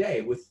every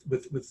day with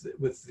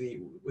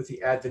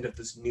the advent of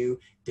this new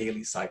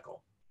daily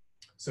cycle.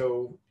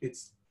 So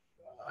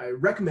I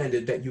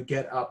recommended that you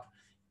get up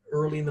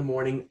early in the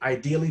morning,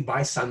 ideally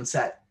by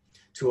sunset,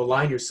 to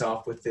align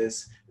yourself with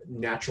this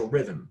natural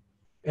rhythm.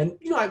 And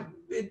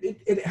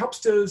it helps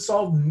to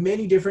solve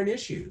many different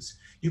issues.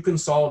 You can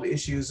solve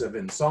issues of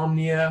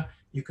insomnia,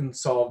 you can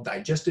solve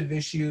digestive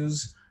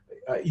issues,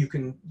 you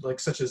can,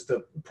 such as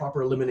the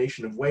proper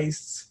elimination of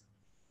wastes.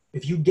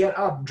 If you get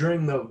up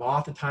during the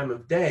Vata time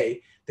of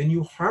day, then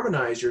you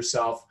harmonize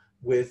yourself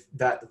with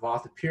that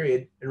Vata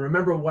period. And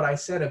remember what I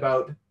said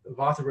about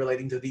Vata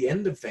relating to the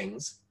end of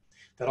things,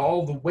 that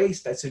all the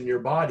waste that's in your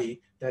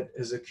body that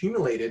is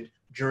accumulated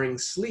during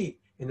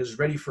sleep and is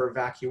ready for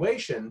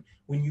evacuation,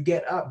 when you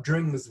get up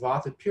during this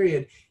Vata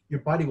period,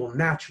 your body will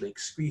naturally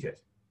excrete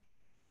it.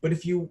 But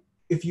if you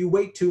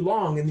wait too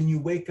long and then you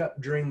wake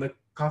up during the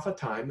Kapha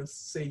time, let's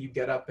say you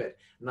get up at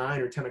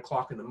 9 or 10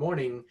 o'clock in the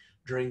morning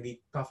during the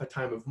Kapha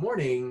time of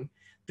morning,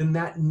 then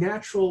that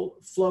natural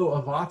flow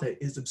of Vata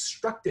is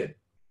obstructed.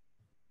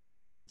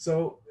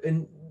 So,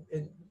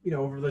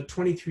 over the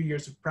 23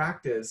 years of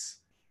practice,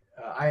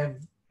 I have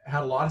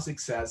had a lot of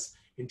success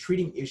in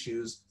treating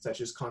issues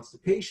such as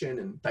constipation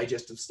and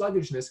digestive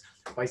sluggishness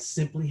by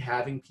simply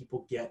having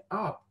people get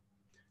up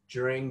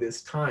during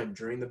this time,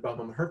 during the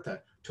Brahma Muhurta,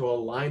 to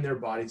align their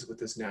bodies with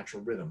this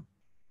natural rhythm.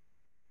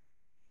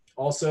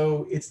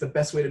 Also, it's the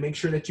best way to make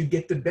sure that you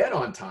get to bed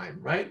on time,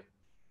 right?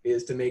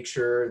 Is to make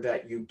sure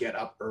that you get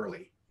up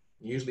early.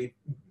 Usually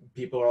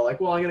people are like,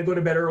 well, I'm going to go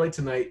to bed early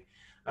tonight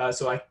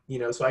so I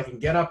can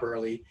get up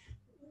early.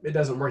 It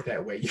doesn't work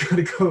that way.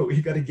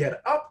 You got to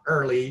get up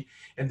early,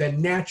 and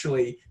then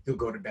naturally you'll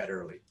go to bed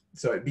early.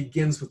 So it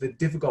begins with a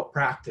difficult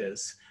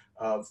practice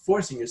of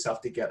forcing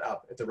yourself to get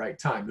up at the right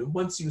time. And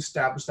once you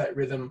establish that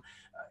rhythm,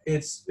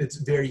 it's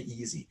very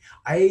easy.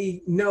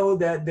 I know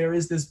that there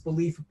is this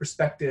belief or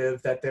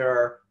perspective that there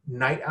are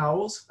night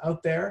owls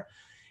out there,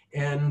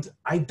 and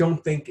I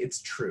don't think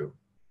it's true.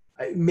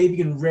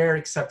 Maybe in rare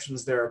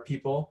exceptions there are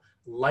people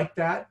like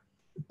that,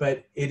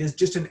 but it is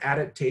just an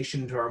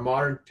adaptation to our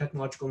modern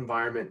technological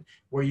environment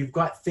where you've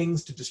got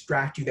things to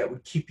distract you that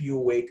would keep you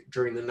awake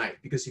during the night.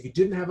 Because if you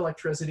didn't have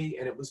electricity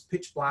and it was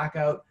pitch black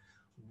out,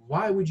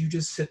 why would you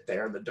just sit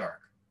there in the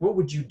dark? What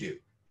would you do?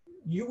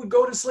 You would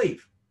go to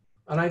sleep.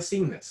 And I've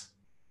seen this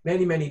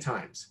many, many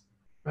times,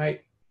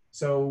 right?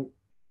 So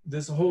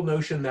this whole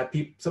notion that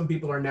some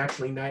people are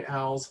naturally night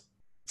owls,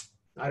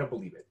 I don't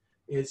believe it.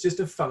 It's just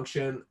a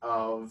function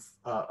of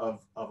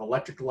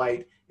electric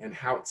light and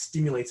how it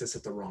stimulates us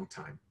at the wrong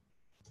time.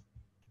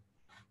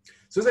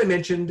 So as I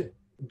mentioned,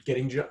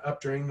 getting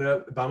up during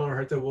the Brahma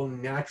Muhurta will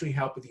naturally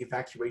help with the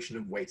evacuation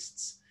of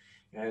wastes.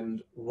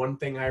 And one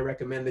thing I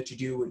recommend that you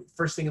do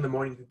first thing in the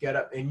morning, you get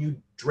up and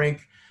you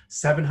drink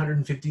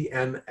 750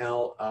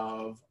 ml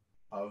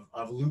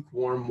of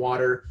lukewarm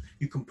water.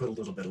 You can put a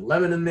little bit of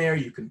lemon in there.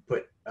 You can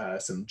put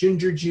some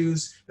ginger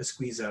juice, a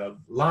squeeze of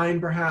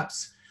lime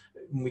perhaps.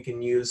 We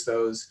can use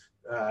those,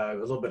 a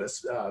little bit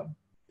of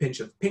pinch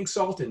of pink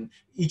salt, and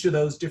each of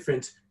those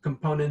different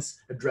components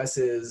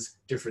addresses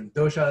different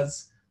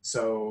doshas.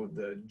 So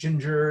the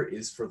ginger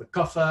is for the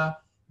kapha,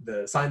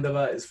 the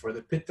saindava is for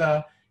the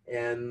pitta,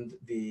 and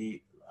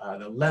the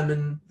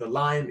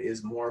lime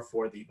is more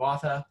for the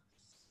vata.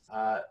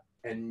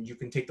 And you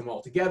can take them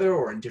all together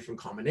or in different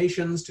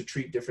combinations to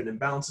treat different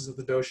imbalances of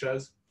the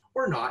doshas,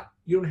 or not.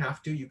 You don't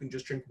have to. You can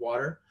just drink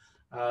water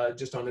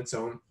just on its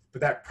own. But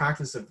that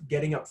practice of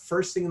getting up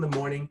first thing in the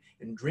morning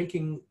and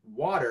drinking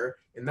water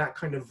in that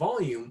kind of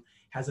volume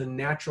has a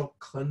natural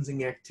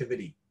cleansing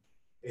activity.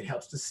 It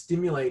helps to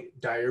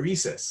stimulate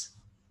diuresis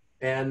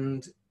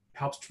and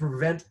helps to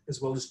prevent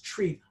as well as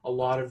treat a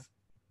lot of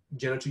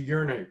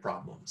genitourinary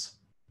problems.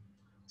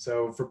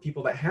 So for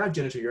people that have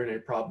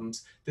genitourinary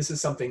problems, this is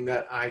something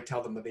that I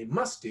tell them that they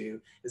must do,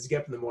 is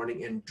get up in the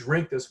morning and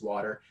drink this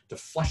water to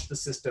flush the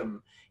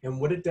system. And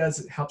what it does,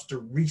 it helps to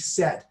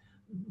reset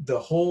the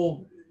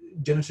whole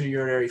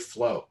genitourinary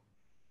flow.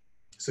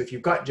 So if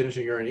you've got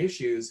genitourinary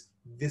issues,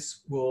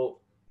 this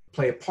will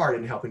play a part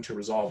in helping to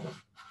resolve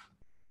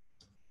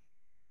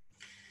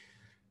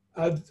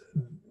them.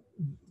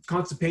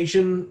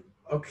 Constipation.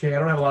 Okay, I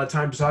don't have a lot of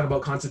time to talk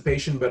about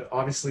constipation, but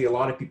obviously a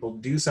lot of people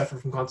do suffer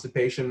from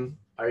constipation.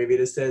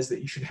 Ayurveda says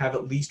that you should have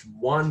at least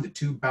 1 to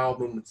 2 bowel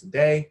movements a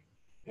day.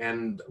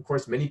 And of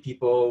course, many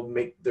people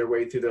make their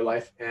way through their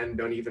life and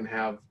don't even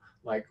have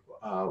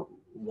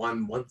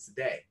one once a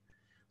day.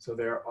 So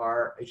there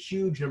are a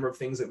huge number of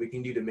things that we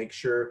can do to make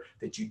sure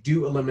that you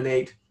do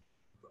eliminate.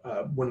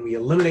 When we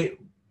eliminate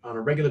on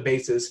a regular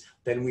basis,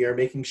 then we are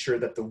making sure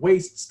that the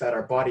wastes that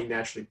our body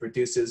naturally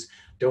produces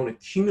don't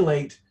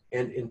accumulate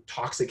and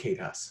intoxicate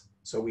us.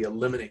 So we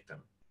eliminate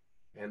them.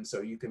 And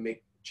so you can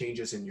make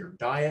changes in your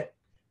diet.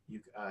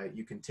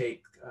 You can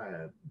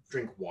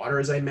drink water,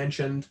 as I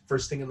mentioned,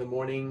 first thing in the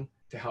morning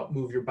to help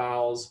move your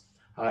bowels.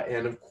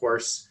 And of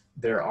course,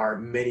 there are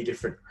many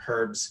different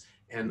herbs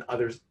and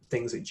other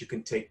things that you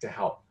can take to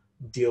help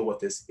deal with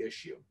this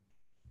issue.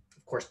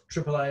 Of course,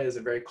 AAA is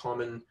a very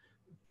common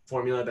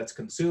formula that's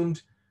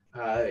consumed,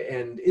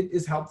 and it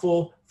is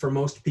helpful for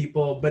most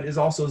people, but is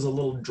also a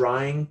little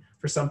drying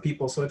for some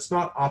people. So it's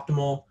not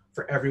optimal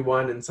for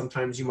everyone. And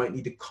sometimes you might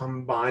need to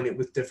combine it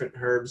with different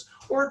herbs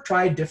or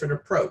try a different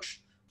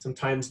approach.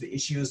 Sometimes the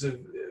issues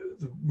of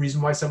the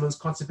reason why someone's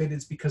constipated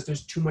is because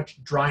there's too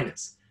much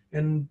dryness,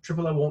 and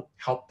AAA won't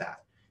help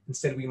that.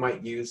 Instead, we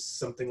might use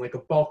something like a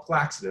bulk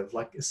laxative,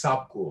 like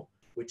isabgol,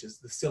 which is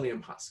the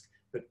psyllium husk.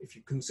 But if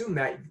you consume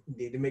that, you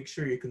need to make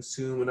sure you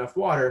consume enough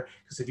water,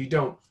 because if you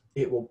don't,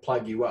 it will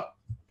plug you up.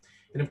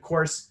 And of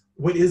course,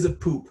 what is a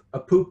poop? A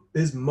poop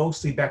is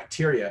mostly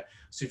bacteria.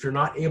 So if you're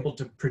not able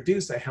to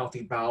produce a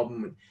healthy bowel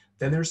movement,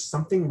 then there's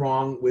something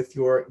wrong with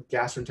your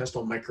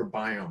gastrointestinal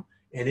microbiome,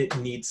 and it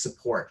needs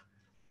support.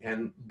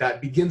 And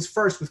that begins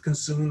first with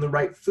consuming the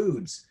right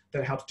foods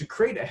that helps to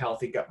create a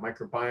healthy gut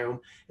microbiome,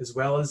 as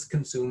well as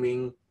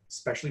consuming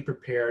specially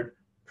prepared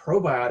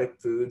probiotic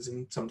foods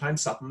and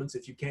sometimes supplements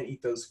if you can't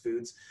eat those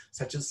foods,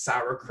 such as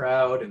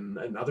sauerkraut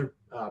and other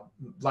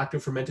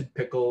lacto-fermented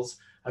pickles.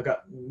 I've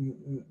got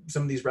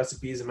some of these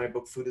recipes in my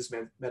book, Food is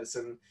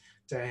Medicine,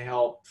 to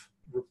help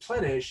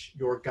replenish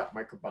your gut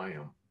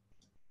microbiome.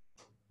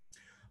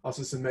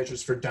 Also some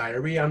measures for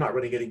diarrhea. I'm not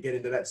really going to get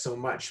into that so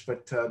much,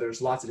 but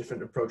there's lots of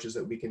different approaches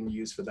that we can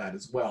use for that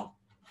as well.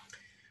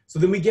 So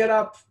then we get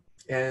up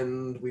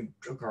and we've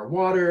drunk our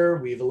water,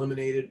 we've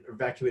eliminated,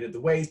 evacuated the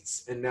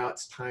wastes, and now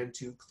it's time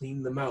to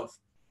clean the mouth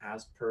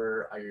as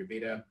per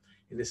Ayurveda.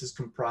 And this is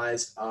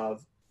comprised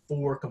of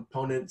 4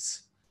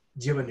 components: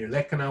 Jiva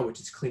Nirlekana, which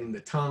is cleaning the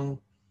tongue;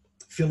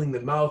 filling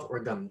the mouth,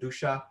 or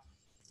Gandusha;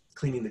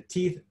 cleaning the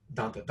teeth,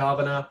 Danta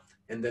Davana;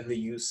 and then the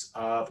use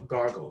of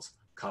gargles,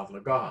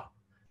 Kavlagaha.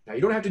 Now,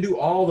 you don't have to do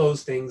all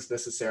those things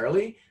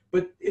necessarily,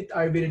 but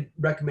Ayurveda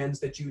recommends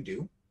that you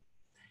do.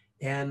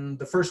 And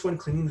the first one,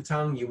 cleaning the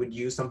tongue, you would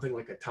use something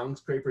like a tongue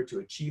scraper to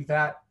achieve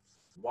that.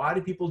 Why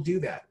do people do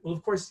that? Well,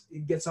 of course,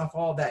 it gets off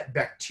all that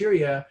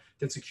bacteria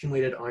that's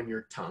accumulated on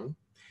your tongue,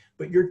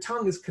 but your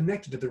tongue is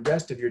connected to the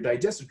rest of your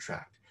digestive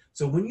tract.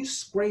 So when you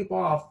scrape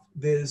off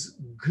this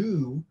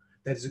goo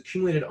that is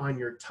accumulated on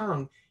your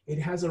tongue, it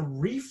has a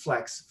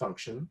reflex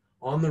function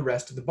on the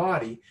rest of the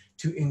body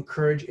to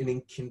encourage and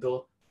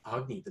enkindle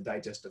Agni, the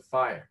digestive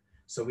fire.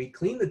 So we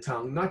clean the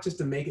tongue, not just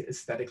to make it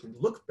aesthetically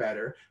look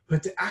better,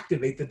 but to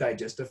activate the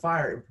digestive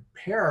fire and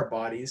prepare our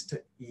bodies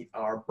to eat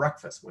our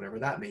breakfast, whenever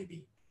that may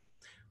be.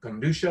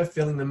 Gandusha,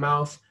 filling the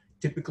mouth,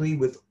 typically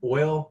with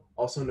oil,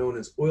 also known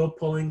as oil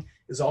pulling,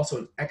 is also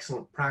an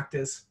excellent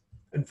practice.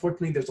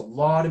 Unfortunately, there's a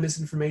lot of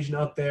misinformation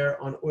out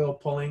there on oil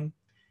pulling.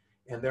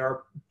 And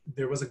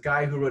there was a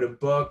guy who wrote a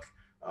book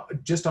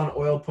just on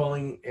oil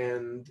pulling,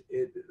 and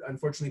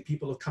unfortunately,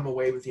 people have come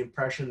away with the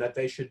impression that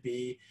they should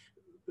be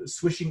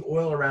swishing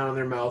oil around in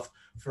their mouth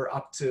for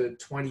up to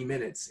 20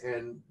 minutes,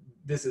 and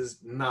this is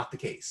not the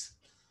case.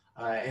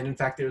 And in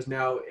fact, there's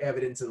now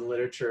evidence in the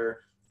literature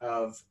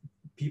of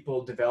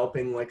people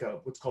developing like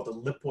what's called a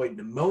lipoid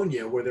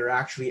pneumonia, where they're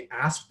actually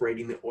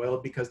aspirating the oil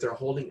because they're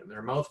holding it in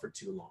their mouth for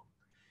too long.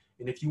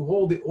 And if you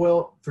hold the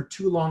oil for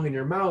too long in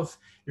your mouth,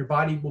 your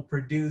body will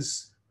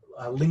produce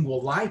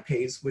lingual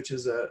lipase, which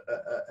is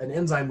an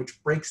enzyme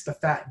which breaks the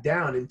fat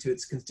down into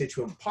its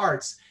constituent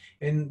parts.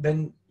 And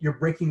then you're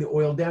breaking the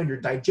oil down, you're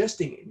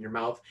digesting it in your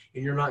mouth,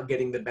 and you're not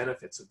getting the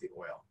benefits of the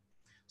oil.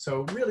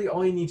 So really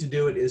all you need to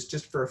do it is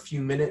just for a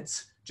few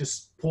minutes,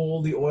 just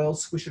pull the oil,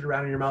 swish it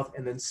around in your mouth,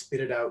 and then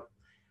spit it out.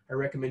 I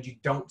recommend you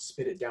don't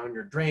spit it down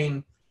your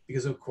drain,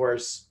 because of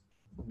course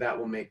that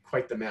will make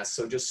quite the mess.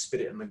 So just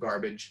spit it in the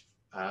garbage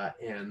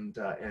and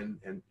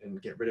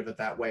get rid of it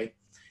that way.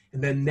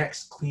 And then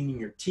next, cleaning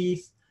your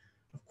teeth.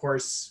 Of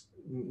course,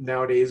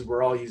 nowadays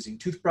we're all using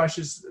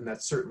toothbrushes, and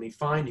that's certainly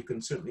fine. You can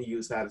certainly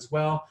use that as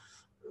well.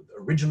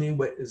 Originally,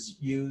 what is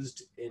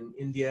used in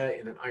India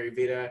in an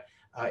Ayurveda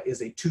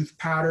is a tooth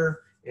powder,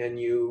 and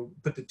you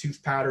put the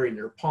tooth powder in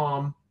your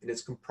palm, and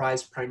it's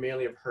comprised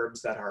primarily of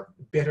herbs that are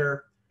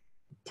bitter,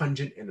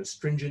 pungent, and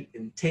astringent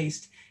in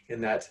taste,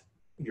 and that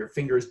your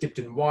finger is dipped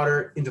in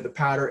water into the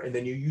powder, and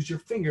then you use your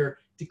finger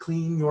to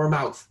clean your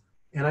mouth.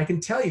 And I can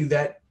tell you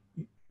that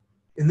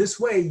in this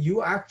way,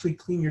 you actually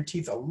clean your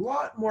teeth a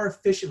lot more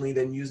efficiently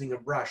than using a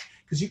brush,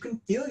 because you can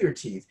feel your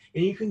teeth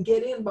and you can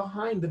get in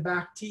behind the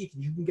back teeth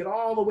and you can get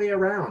all the way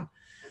around.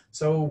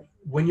 So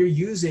when you're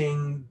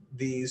using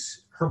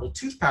these herbal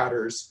tooth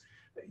powders,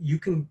 you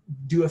can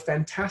do a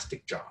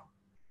fantastic job.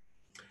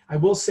 I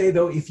will say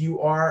though, if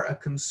you are a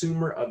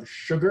consumer of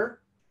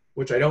sugar,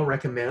 which I don't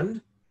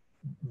recommend,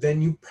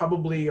 then you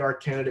probably are a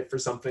candidate for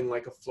something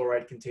like a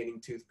fluoride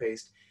containing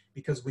toothpaste,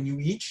 because when you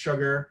eat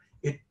sugar,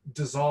 it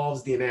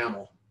dissolves the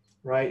enamel,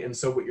 right? And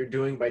so what you're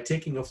doing by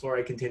taking a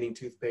fluoride-containing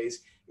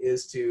toothpaste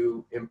is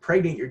to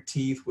impregnate your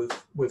teeth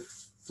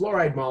with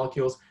fluoride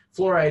molecules,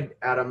 fluoride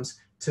atoms,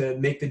 to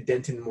make the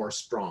dentin more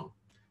strong.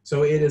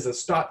 So it is a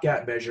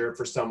stopgap measure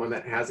for someone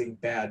that has a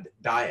bad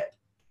diet.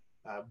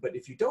 But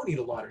if you don't eat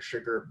a lot of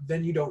sugar,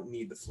 then you don't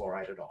need the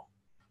fluoride at all.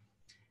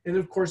 And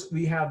of course,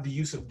 we have the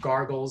use of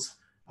gargles.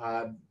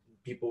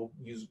 People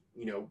use,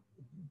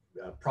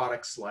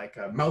 products like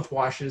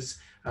mouthwashes.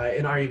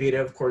 In Ayurveda,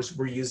 of course,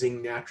 we're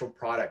using natural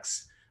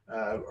products,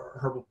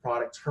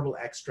 herbal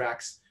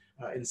extracts,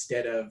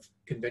 instead of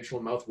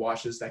conventional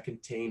mouthwashes that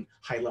contain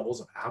high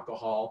levels of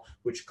alcohol,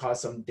 which cause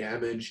some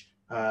damage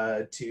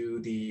to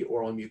the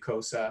oral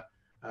mucosa.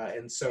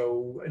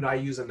 And I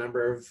use a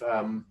number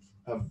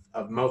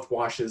of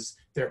mouthwashes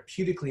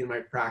therapeutically in my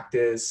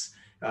practice.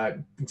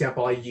 For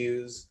example, I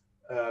use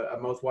a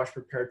mouthwash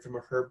prepared from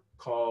a herb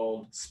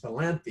called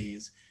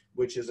spilanthes,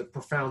 which is a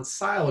profound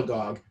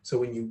sialagogue. So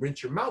when you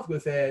rinse your mouth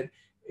with it,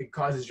 it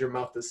causes your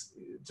mouth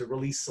to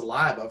release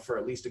saliva for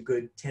at least a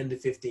good 10 to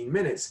 15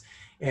 minutes.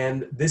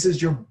 And this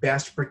is your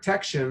best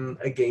protection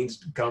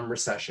against gum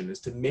recession, is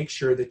to make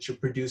sure that you're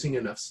producing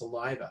enough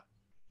saliva,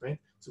 right?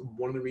 So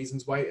one of the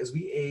reasons why as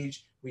we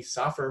age, we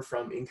suffer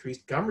from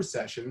increased gum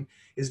recession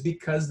is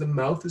because the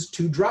mouth is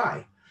too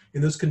dry.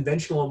 And those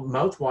conventional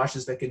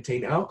mouthwashes that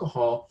contain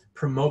alcohol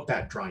promote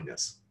that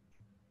dryness.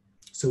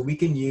 So we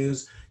can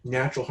use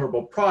natural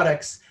herbal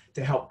products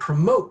to help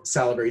promote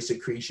salivary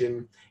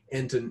secretion,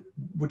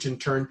 which in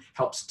turn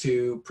helps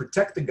to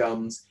protect the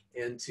gums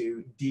and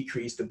to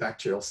decrease the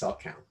bacterial cell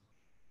count.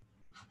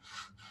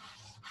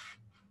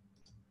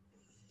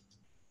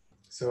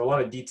 So a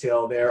lot of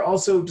detail there.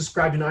 Also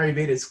described in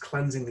Ayurveda as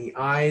cleansing the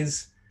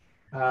eyes.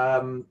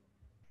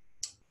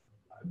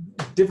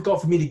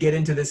 Difficult for me to get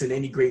into this in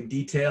any great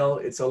detail.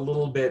 It's a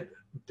little bit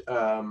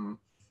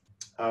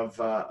of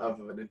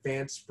an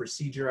advanced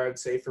procedure, I would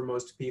say, for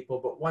most people.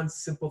 But one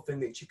simple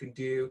thing that you can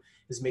do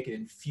is make an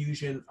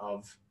infusion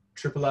of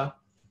triphala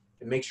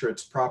and make sure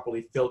it's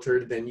properly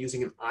filtered, then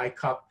using an eye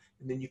cup,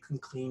 and then you can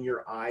clean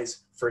your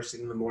eyes first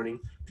thing in the morning,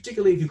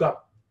 particularly if you've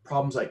got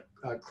problems like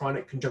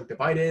chronic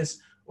conjunctivitis,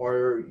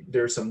 or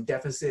there's some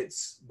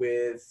deficits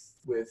with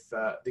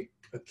the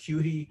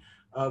acuity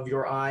of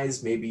your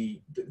eyes,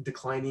 maybe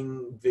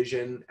declining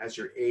vision as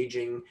you're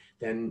aging.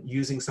 Then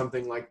using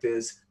something like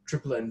this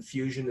triphala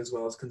infusion, as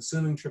well as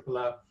consuming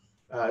triphala,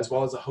 as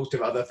well as a host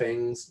of other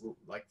things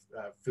like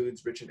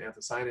foods rich in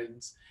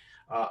anthocyanins,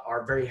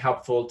 are very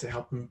helpful to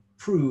help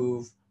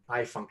improve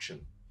eye function.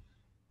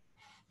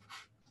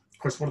 Of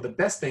course, one of the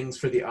best things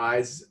for the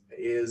eyes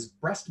is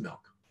breast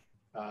milk.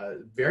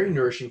 Very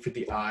nourishing for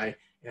the eye,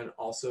 and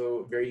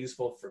also very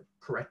useful for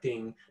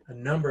correcting a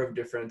number of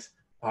different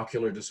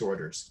ocular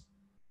disorders.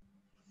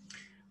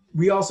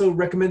 We also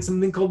recommend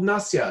something called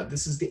nasya.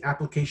 This is the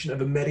application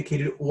of a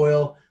medicated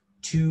oil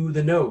to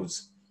the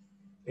nose.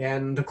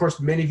 And of course,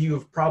 many of you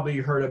have probably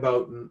heard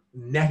about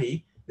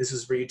neti. This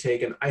is where you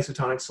take an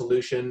isotonic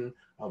solution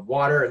of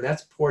water, and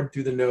that's poured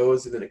through the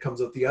nose, and then it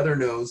comes out the other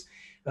nose,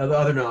 the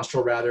other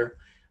nostril rather.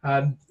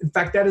 In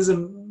fact, that is a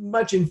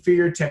much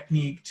inferior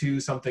technique to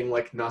something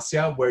like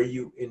nasya, where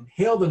you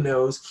inhale the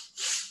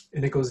nose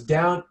and it goes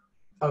down,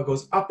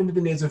 goes up into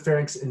the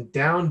nasopharynx and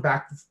down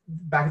back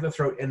of the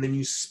throat, and then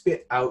you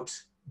spit out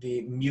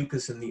the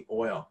mucus and the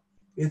oil.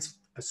 It's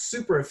a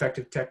super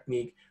effective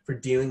technique for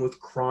dealing with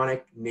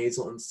chronic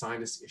nasal and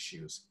sinus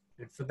issues.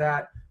 And for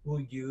that,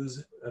 we'll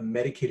use a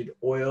medicated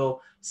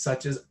oil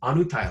such as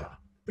Anutaila,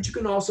 but you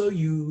can also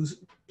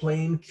use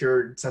plain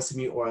cured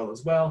sesame oil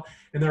as well.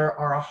 And there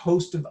are a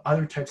host of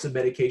other types of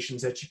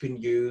medications that you can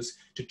use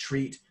to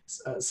treat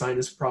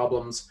sinus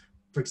problems.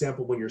 For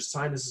example, when your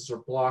sinuses are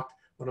blocked,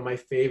 one of my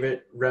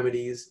favorite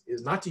remedies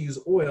is not to use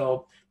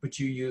oil, but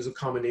you use a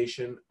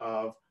combination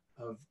of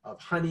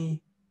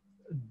honey,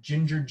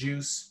 ginger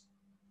juice,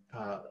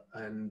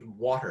 and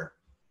water.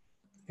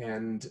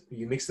 And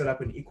you mix that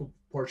up in equal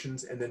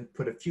portions and then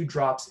put a few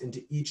drops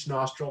into each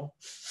nostril,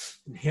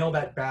 inhale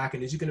that back.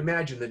 And as you can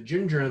imagine, the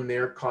ginger in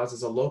there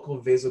causes a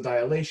local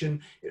vasodilation.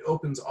 It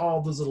opens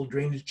all those little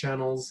drainage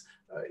channels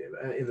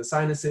in the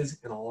sinuses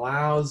and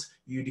allows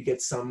you to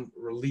get some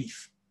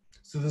relief.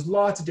 So there's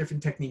lots of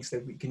different techniques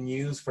that we can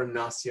use for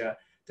nasya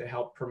to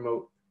help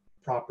promote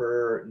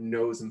proper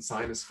nose and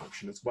sinus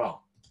function as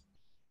well.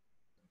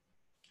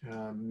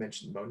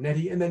 Mentioned about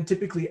neti. And then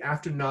typically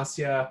after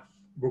nasya,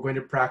 we're going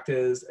to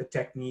practice a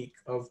technique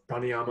of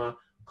pranayama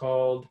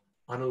called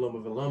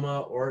anuloma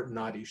viloma or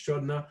nadi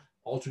shodhana,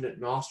 alternate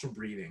nostril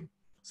breathing.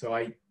 So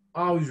I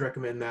always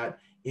recommend that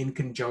in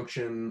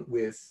conjunction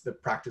with the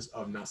practice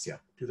of nasya.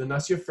 Do the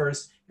nasya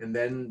first and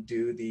then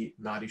do the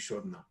nadi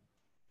shodhana.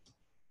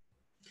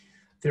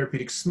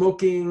 Therapeutic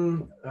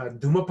smoking,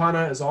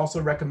 dhumapana is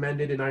also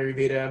recommended in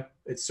Ayurveda.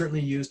 It's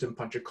certainly used in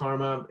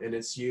Panchakarma, and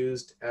it's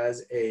used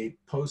as a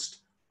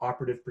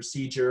post-operative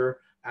procedure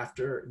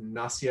after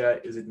nasya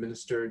is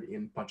administered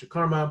in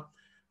Panchakarma.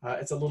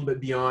 It's a little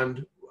bit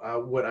beyond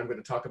what I'm going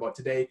to talk about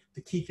today.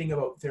 The key thing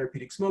about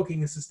therapeutic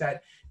smoking is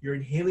that you're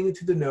inhaling it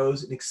through the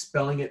nose and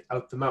expelling it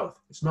out the mouth.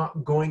 It's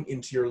not going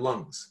into your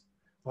lungs.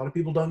 A lot of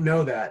people don't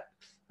know that.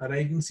 And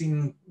I've even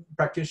seen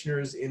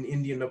practitioners in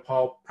India and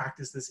Nepal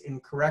practice this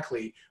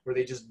incorrectly, where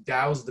they just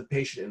douse the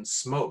patient in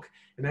smoke.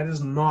 And that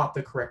is not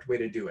the correct way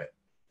to do it,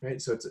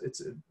 right? So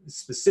it's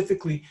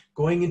specifically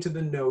going into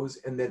the nose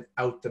and then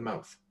out the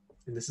mouth.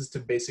 And this is to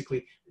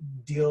basically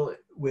deal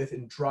with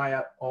and dry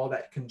out all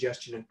that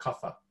congestion and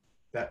kapha.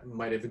 that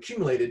might have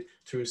accumulated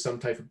through some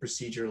type of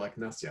procedure like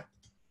nasya.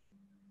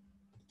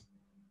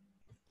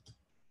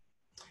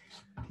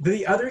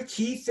 The other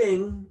key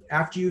thing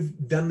after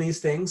you've done these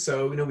things,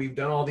 so we've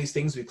done all these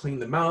things, we've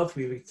cleaned the mouth,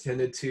 we've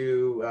attended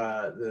to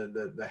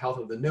the health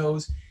of the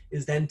nose,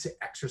 is then to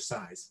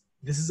exercise.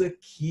 This is a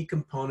key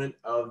component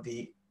of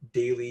the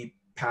daily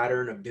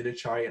pattern of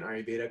Dinacharya and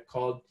Ayurveda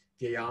called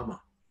vyayama.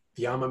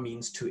 Vyayama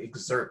means to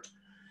exert.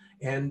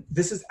 And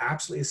this is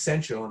absolutely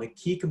essential and a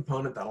key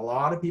component that a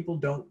lot of people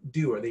don't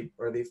do,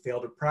 or they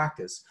fail to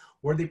practice,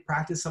 or they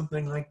practice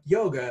something like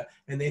yoga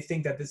and they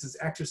think that this is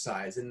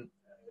exercise. And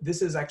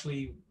this is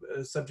actually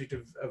a subject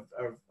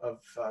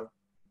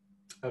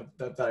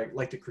that I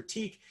like to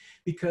critique,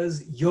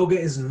 because yoga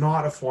is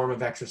not a form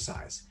of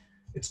exercise.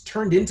 It's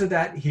turned into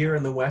that here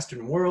in the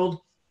Western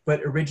world,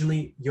 but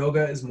originally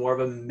yoga is more of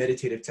a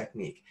meditative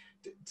technique.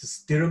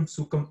 Stiram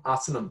sukham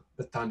asanam,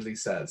 Patanjali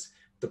says.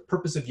 The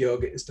purpose of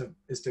yoga is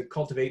to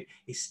cultivate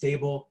a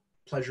stable,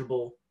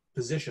 pleasurable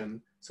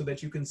position so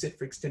that you can sit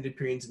for extended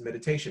periods in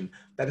meditation.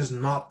 That is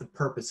not the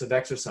purpose of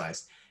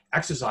exercise.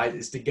 Exercise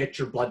is to get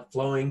your blood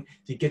flowing,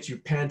 to get you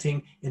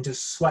panting, and to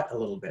sweat a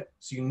little bit.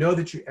 So you know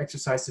that you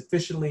exercise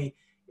sufficiently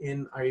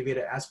in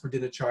Ayurveda as per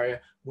Dinacharya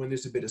when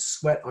there's a bit of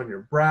sweat on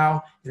your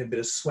brow and a bit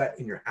of sweat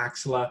in your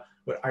axilla.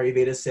 What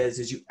Ayurveda says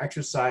is you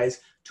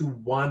exercise to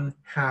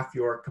 1/2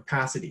 your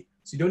capacity.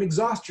 So you don't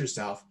exhaust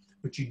yourself,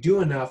 but you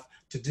do enough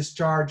to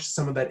discharge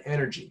some of that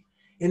energy.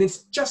 And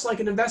it's just like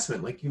an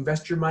investment, like you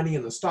invest your money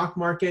in the stock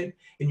market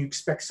and you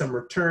expect some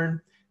return.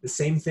 The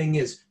same thing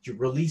is you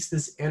release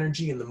this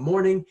energy in the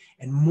morning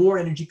and more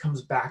energy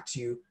comes back to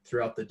you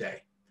throughout the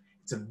day.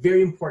 It's a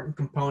very important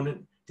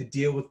component to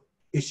deal with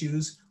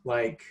issues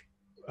like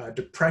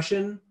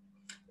depression,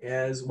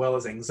 as well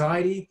as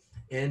anxiety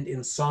and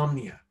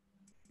insomnia,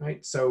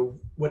 right? So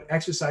what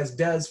exercise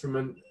does from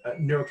a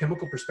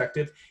neurochemical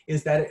perspective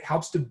is that it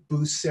helps to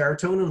boost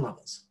serotonin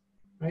levels,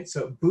 right?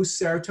 So it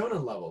boosts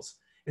serotonin levels.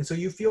 And so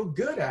you feel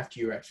good after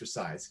you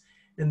exercise.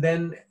 And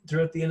then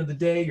throughout the end of the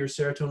day, your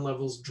serotonin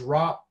levels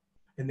drop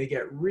and they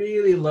get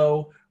really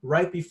low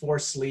right before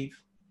sleep.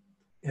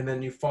 And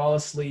then you fall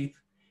asleep.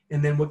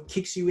 And then what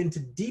kicks you into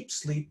deep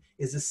sleep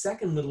is a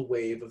second little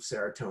wave of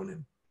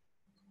serotonin.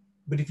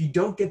 But if you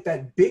don't get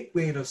that big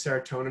wave of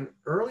serotonin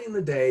early in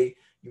the day,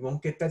 you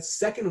won't get that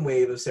second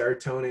wave of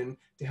serotonin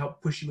to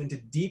help push you into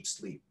deep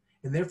sleep.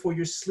 And therefore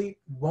your sleep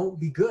won't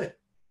be good.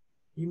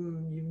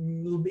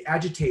 You'll be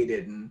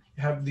agitated and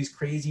have these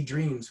crazy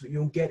dreams, but you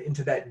don't get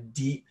into that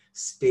deep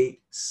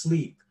state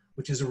sleep,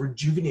 which is a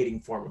rejuvenating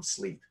form of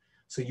sleep.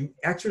 So you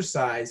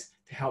exercise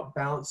to help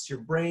balance your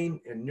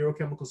brain and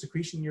neurochemical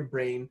secretion in your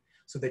brain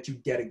so that you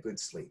get a good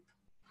sleep.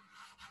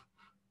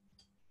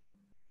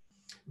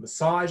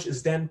 Massage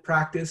is then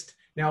practiced.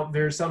 Now,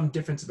 there's some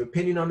difference of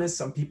opinion on this.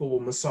 Some people will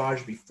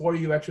massage before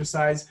you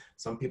exercise.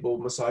 Some people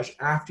will massage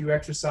after you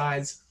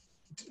exercise.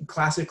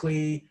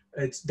 Classically,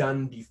 it's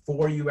done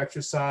before you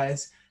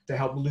exercise to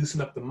help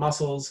loosen up the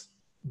muscles.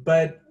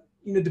 But,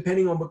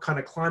 depending on what kind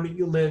of climate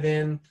you live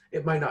in,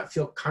 it might not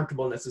feel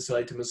comfortable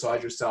necessarily to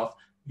massage yourself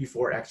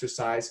before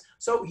exercise.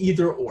 So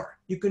either or.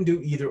 You can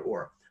do either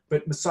or.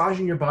 But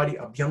massaging your body,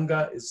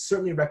 Abhyanga, is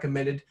certainly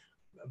recommended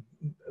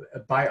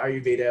by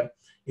Ayurveda.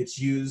 It's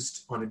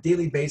used on a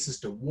daily basis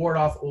to ward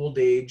off old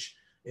age.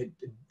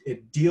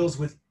 It deals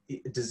with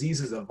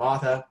diseases of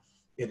Vata.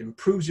 It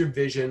improves your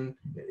vision.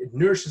 It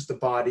nourishes the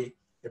body.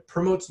 It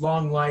promotes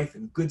long life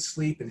and good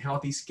sleep and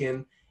healthy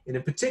skin. And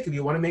in particular,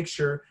 you want to make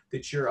sure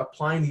that you're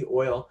applying the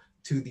oil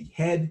to the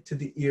head, to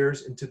the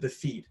ears, and to the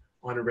feet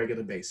on a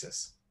regular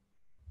basis.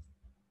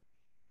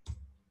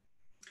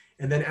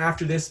 And then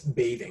after this,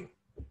 bathing.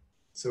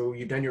 So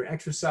you've done your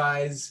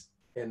exercise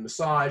and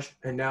massage,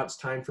 and now it's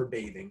time for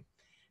bathing.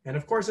 And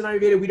of course, in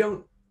Ayurveda, we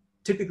don't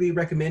typically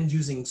recommend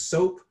using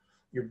soap.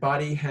 Your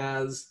body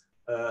has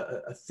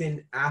a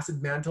thin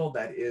acid mantle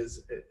that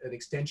is an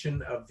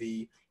extension of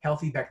the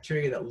healthy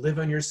bacteria that live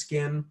on your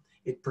skin.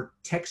 It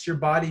protects your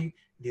body.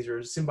 These are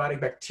symbiotic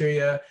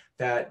bacteria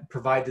that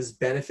provide this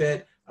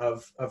benefit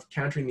of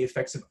countering the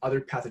effects of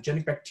other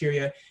pathogenic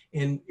bacteria.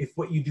 And if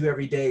what you do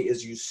every day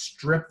is you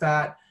strip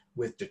that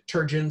with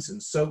detergents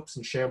and soaps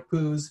and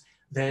shampoos,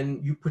 then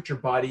you put your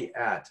body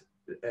at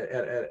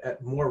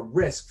more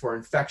risk for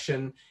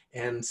infection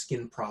and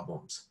skin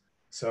problems.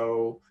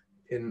 So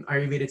in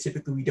Ayurveda,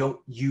 typically we don't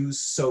use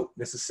soap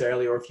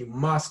necessarily, or if you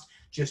must,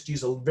 just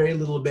use a very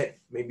little bit,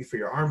 maybe for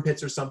your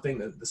armpits or something,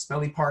 the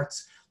smelly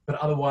parts. But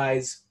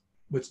otherwise,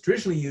 what's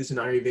traditionally used in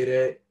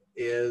Ayurveda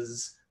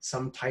is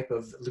some type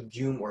of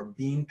legume or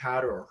bean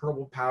powder or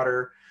herbal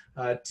powder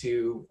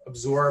to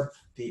absorb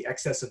the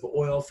excess of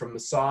oil from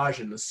massage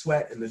and the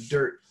sweat and the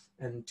dirt,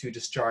 and to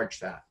discharge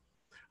that.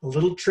 A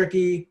little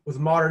tricky with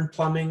modern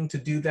plumbing to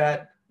do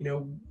that.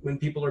 When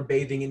people are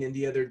bathing in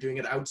India, they're doing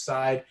it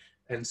outside.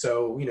 And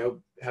so,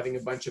 having a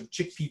bunch of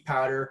chickpea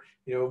powder,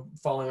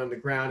 falling on the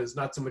ground is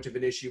not so much of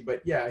an issue.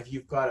 But yeah, if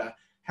you've got a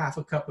half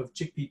a cup of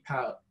chickpea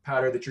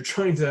powder that you're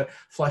trying to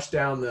flush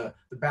down the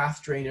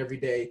bath drain every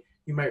day,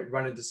 you might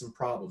run into some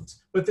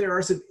problems. But there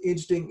are some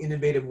interesting,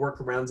 innovative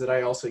workarounds that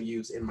I also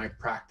use in my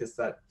practice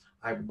that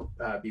I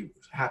would be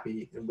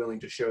happy and willing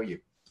to show you.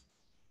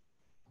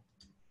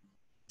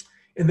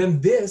 And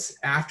then this,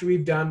 after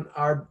we've done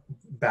our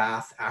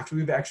bath, after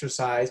we've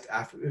exercised,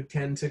 after we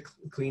attend to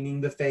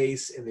cleaning the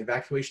face and the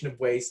evacuation of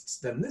wastes,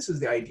 then this is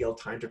the ideal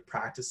time to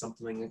practice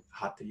something like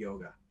Hatha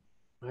Yoga,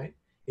 right?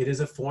 It is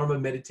a form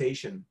of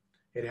meditation.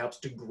 It helps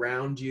to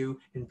ground you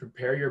and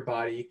prepare your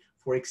body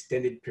for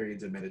extended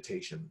periods of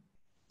meditation.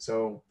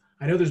 So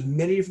I know there's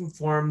many different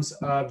forms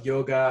of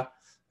yoga.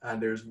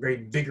 There's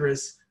very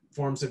vigorous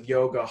forms of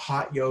yoga,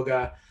 hot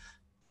yoga.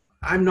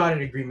 I'm not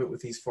in agreement with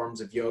these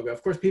forms of yoga.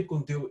 Of course, people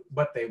can do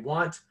what they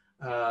want,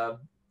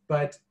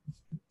 but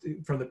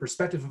from the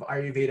perspective of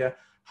Ayurveda,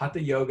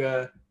 Hatha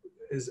Yoga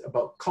is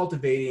about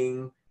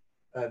cultivating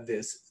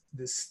this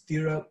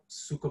sthira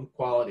sukham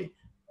quality,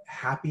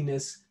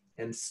 happiness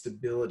and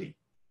stability.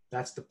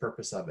 That's the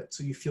purpose of it.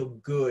 So you feel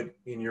good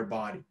in your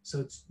body. So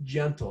it's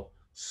gentle,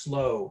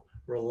 slow,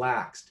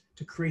 relaxed,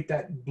 to create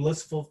that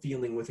blissful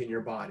feeling within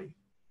your body.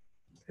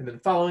 And then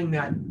following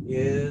that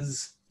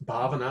is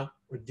bhavana,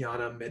 or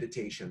dhyana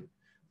meditation.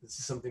 This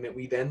is something that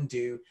we then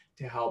do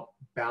to help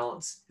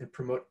balance and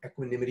promote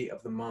equanimity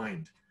of the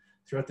mind.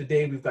 Throughout the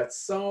day, we've got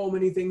so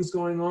many things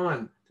going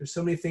on. There's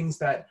so many things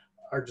that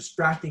are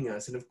distracting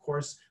us. And of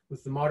course,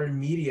 with the modern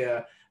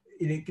media,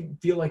 it can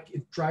feel like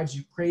it drives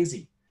you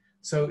crazy.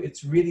 So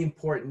it's really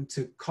important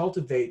to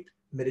cultivate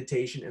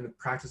meditation and the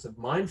practice of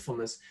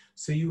mindfulness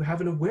so you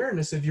have an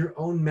awareness of your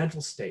own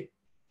mental state.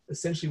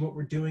 Essentially, what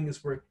we're doing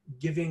is we're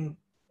giving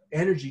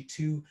energy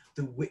to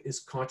the witness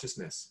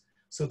consciousness,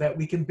 so that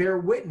we can bear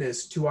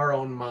witness to our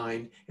own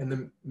mind and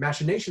the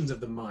machinations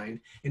of the mind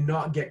and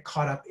not get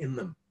caught up in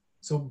them.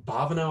 So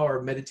bhavana,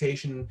 or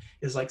meditation,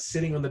 is like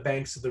sitting on the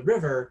banks of the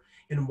river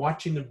and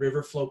watching the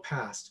river flow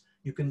past.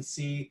 You can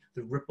see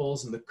the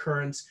ripples and the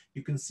currents.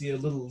 You can see a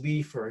little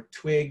leaf or a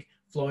twig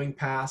flowing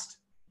past.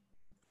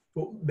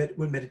 What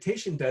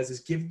meditation does is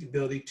give you the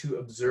ability to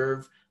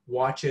observe,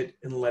 watch it,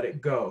 and let it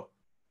go.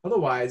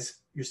 Otherwise,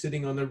 you're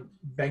sitting on the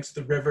banks of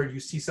the river,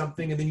 you see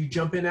something, and then you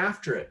jump in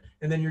after it.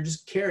 And then you're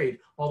just carried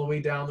all the way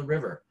down the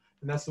river.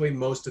 And that's the way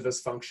most of us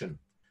function.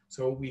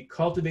 So we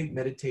cultivate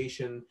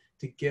meditation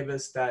to give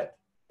us that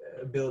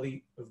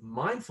ability of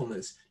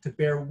mindfulness to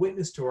bear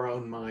witness to our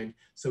own mind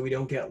so we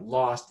don't get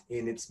lost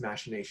in its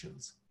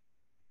machinations.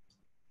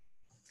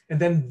 And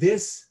then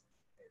this,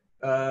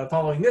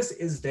 following this,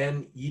 is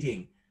then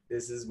eating.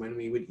 This is when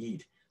we would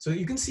eat. So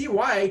you can see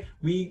why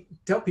we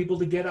tell people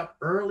to get up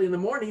early in the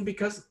morning,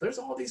 because there's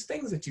all these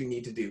things that you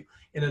need to do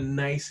in a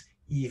nice,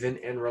 even,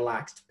 and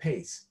relaxed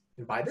pace.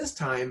 And by this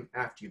time,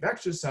 after you've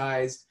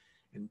exercised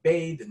and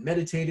bathed and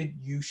meditated,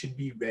 you should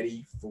be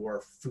ready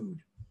for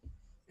food.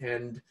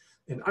 And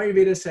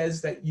Ayurveda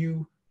says that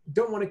you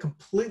don't want to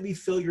completely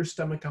fill your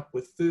stomach up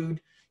with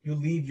food. You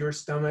leave your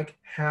stomach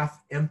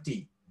half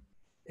empty,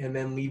 and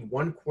then leave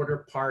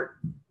 1/4 part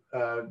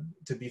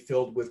to be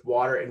filled with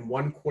water and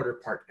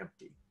 1/4 part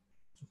empty.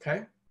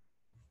 Okay?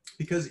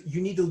 Because you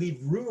need to leave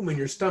room in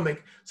your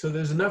stomach so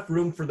there's enough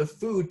room for the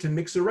food to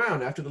mix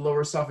around. After the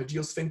lower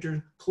esophageal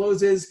sphincter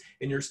closes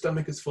and your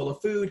stomach is full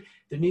of food,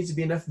 there needs to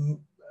be enough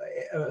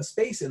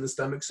space in the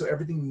stomach so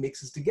everything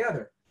mixes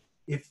together.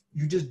 If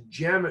you just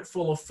jam it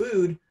full of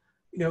food,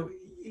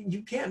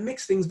 you can't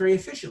mix things very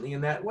efficiently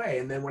in that way.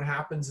 And then what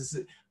happens is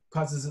it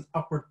causes an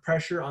upward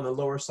pressure on the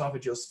lower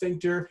esophageal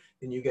sphincter,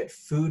 and you get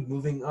food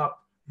moving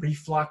up,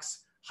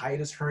 reflux,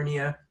 hiatus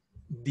hernia.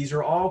 These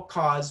are all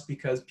caused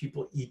because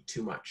people eat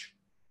too much.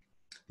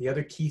 The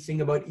other key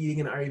thing about eating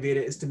in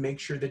Ayurveda is to make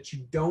sure that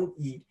you don't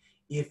eat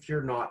if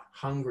you're not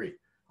hungry.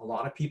 A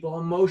lot of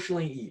people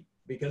emotionally eat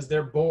because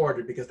they're bored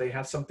or because they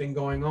have something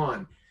going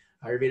on.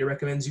 Ayurveda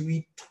recommends you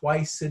eat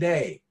twice a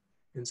day.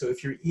 And so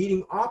if you're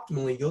eating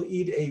optimally, you'll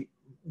eat a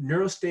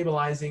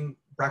neurostabilizing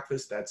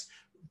breakfast that's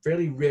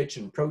fairly rich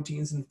in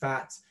proteins and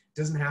fats. It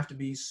doesn't have to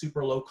be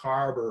super low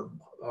carb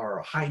or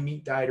a high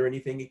meat diet or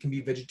anything. It can be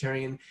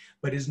vegetarian,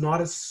 but it's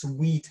not a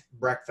sweet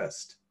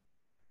breakfast.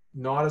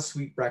 Not a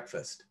sweet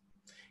breakfast.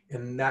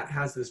 And that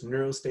has this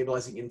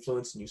neurostabilizing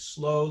influence, and you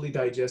slowly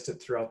digest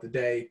it throughout the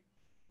day,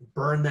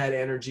 burn that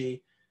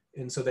energy,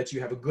 and so that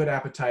you have a good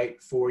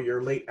appetite for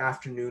your late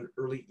afternoon,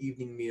 early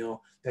evening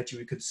meal that you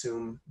would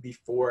consume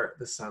before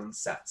the sun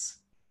sets.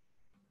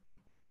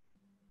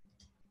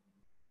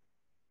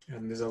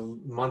 And there's a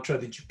mantra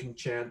that you can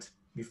chant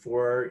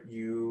before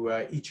you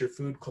eat your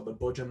food called the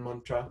Bhojan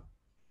mantra.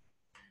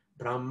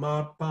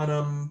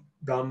 Brahmapanam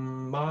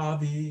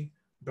Brahmavi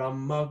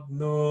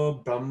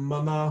Brahmagno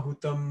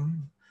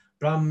Brahmanahutam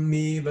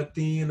Brahmi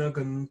Vatina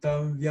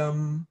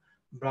Gantavyam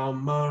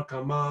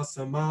Brahmarkama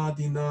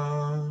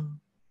Samadhina.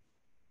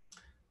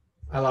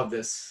 I love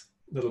this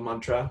little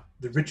mantra.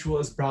 The ritual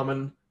is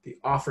Brahman, the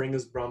offering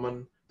is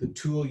Brahman, the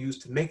tool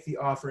used to make the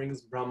offering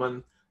is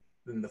Brahman,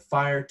 then the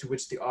fire to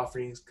which the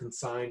offering is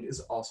consigned is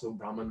also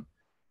Brahman.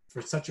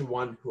 For such a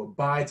one who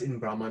abides in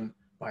Brahman,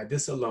 by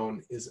this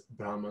alone is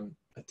Brahman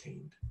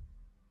attained.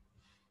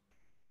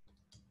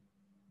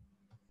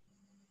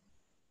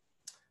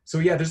 So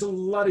yeah, there's a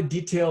lot of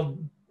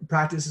detailed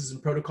practices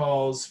and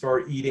protocols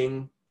for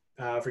eating.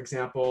 For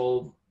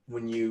example,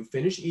 when you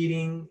finish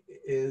eating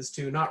is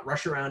to not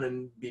rush around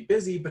and be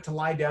busy, but to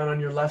lie down on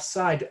your left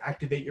side to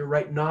activate your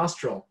right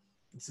nostril.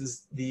 This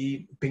is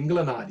the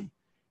Pingala Nadi.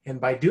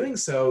 And by doing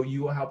so,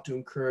 you will help to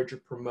encourage or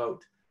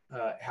promote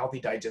healthy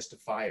digestive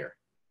fire.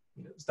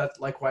 You know, so that's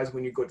likewise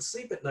when you go to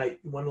sleep at night,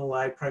 you want to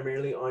lie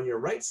primarily on your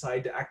right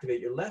side to activate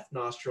your left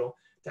nostril,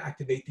 to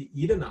activate the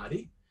Ida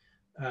Nadi,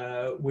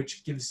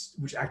 which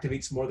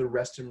activates more the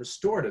rest and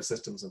restorative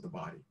systems of the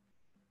body.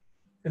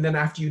 And then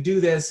after you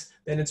do this,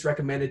 then it's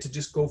recommended to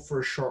just go for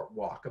a short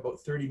walk, about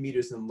 30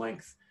 meters in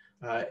length,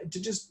 to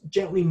just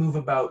gently move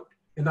about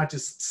and not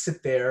just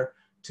sit there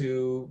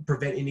to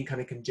prevent any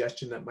kind of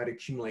congestion that might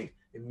accumulate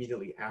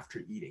immediately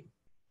after eating.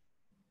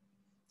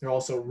 There are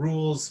also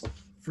rules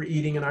for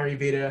eating in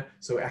Ayurveda.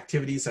 So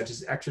activities such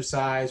as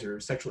exercise or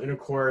sexual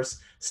intercourse,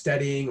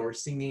 studying or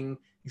singing,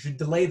 you should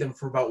delay them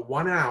for about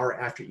 1 hour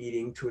after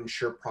eating to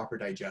ensure proper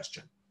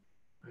digestion,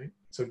 right?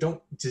 So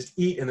don't just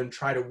eat and then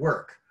try to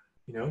work.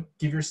 You know,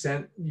 give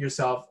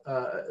yourself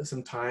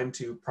some time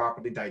to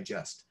properly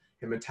digest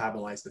and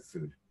metabolize the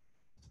food.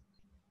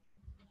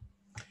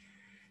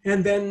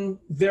 And then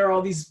there are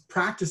all these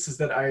practices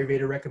that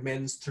Ayurveda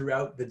recommends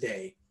throughout the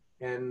day.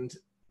 And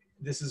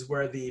this is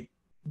where the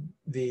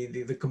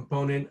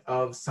component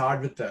of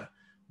Sarvata,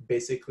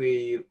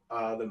 basically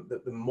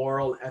the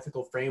moral and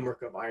ethical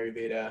framework of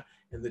Ayurveda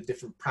and the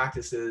different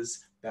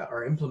practices that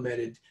are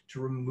implemented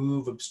to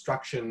remove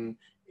obstruction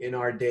in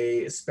our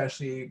day,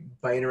 especially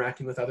by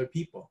interacting with other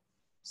people.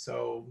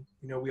 So,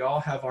 you know, we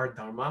all have our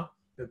dharma.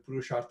 The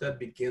Purushartha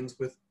begins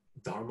with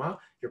dharma,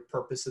 your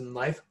purpose in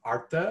life,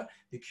 artha,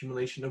 the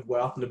accumulation of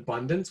wealth and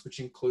abundance, which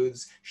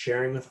includes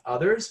sharing with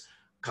others,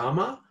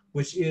 kama,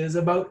 which is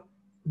about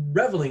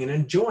reveling and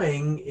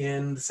enjoying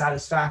in the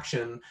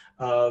satisfaction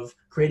of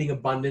creating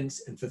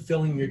abundance and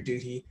fulfilling your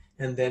duty,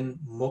 and then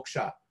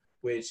moksha,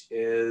 which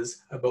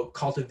is about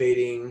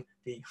cultivating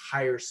the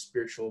higher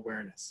spiritual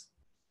awareness.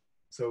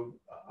 So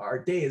our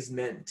day is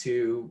meant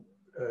to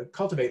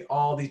cultivate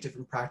all these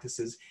different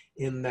practices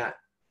in that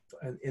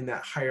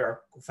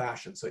hierarchical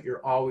fashion. So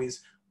you're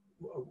always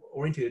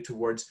oriented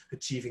towards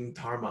achieving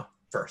dharma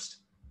first.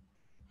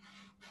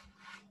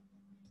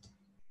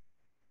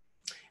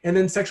 And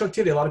then sexual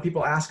activity. A lot of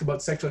people ask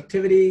about sexual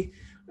activity.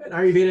 In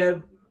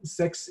Ayurveda,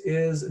 sex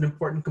is an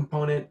important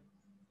component,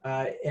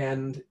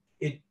 and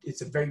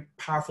it's a very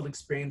powerful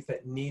experience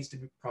that needs to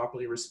be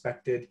properly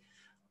respected.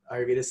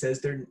 Ayurveda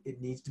says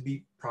it needs to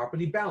be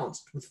properly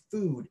balanced with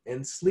food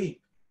and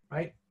sleep,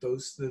 right?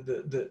 Those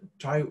the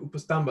Traya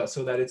Upastamba,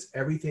 so that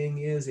everything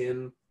is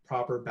in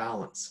proper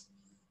balance.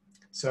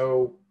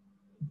 So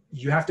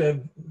you have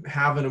to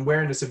have an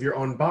awareness of your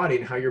own body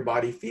and how your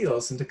body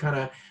feels, and to kind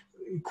of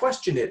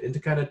question it and to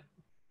kind of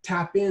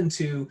tap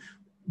into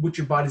what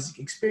your body's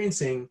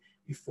experiencing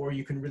before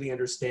you can really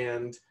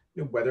understand,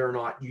 you know, whether or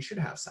not you should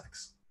have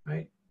sex,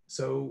 right?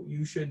 So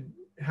you should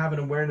have an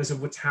awareness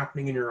of what's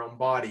happening in your own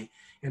body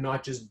and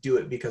not just do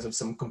it because of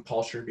some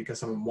compulsion, because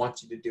someone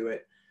wants you to do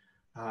it.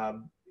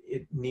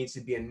 It needs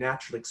to be a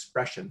natural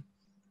expression.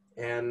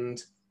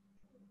 And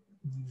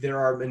there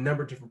are a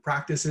number of different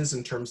practices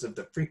in terms of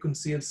the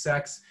frequency of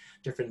sex.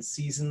 Different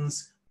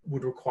seasons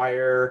would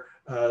require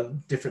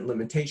different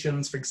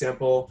limitations. For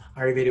example,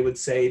 Ayurveda would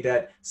say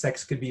that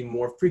sex could be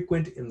more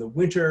frequent in the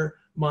winter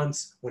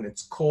months when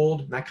it's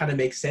cold. And that kind of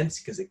makes sense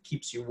because it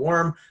keeps you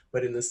warm.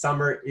 But in the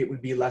summer, it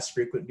would be less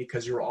frequent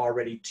because you're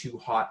already too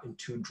hot and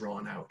too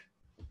drawn out.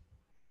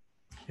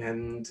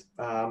 And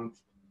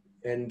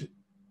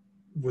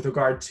with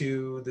regard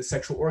to the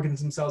sexual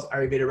organs themselves,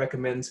 Ayurveda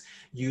recommends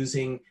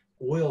using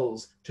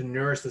oils to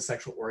nourish the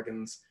sexual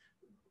organs.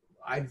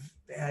 I've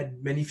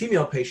had many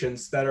female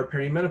patients that are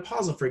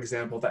perimenopausal, for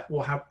example, that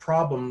will have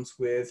problems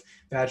with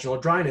vaginal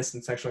dryness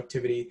and sexual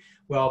activity.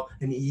 Well,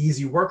 an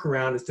easy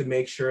workaround is to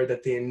make sure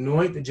that they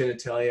anoint the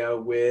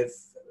genitalia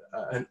with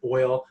an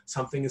oil,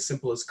 something as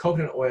simple as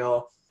coconut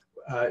oil,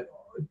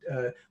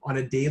 on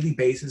a daily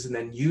basis, and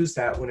then use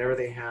that whenever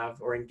they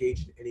have or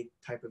engage in any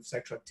type of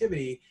sexual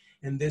activity.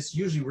 And this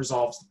usually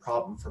resolves the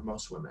problem for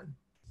most women.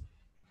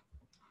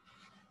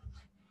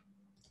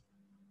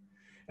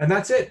 And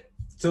that's it.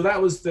 So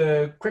that was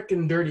the quick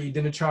and dirty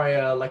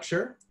Dinacharya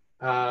lecture.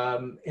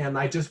 And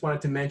I just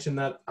wanted to mention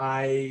that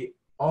I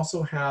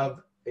also have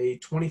a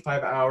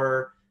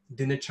 25-hour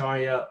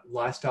Dinacharya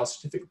lifestyle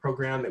certificate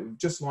program that we've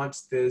just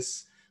launched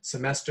this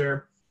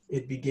semester.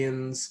 It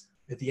begins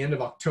at the end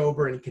of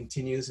October and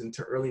continues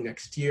into early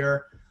next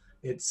year.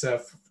 It's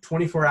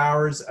 24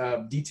 hours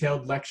of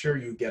detailed lecture.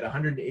 You get a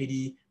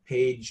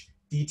 180-page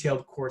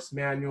detailed course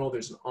manual.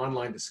 There's an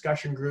online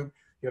discussion group.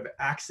 You have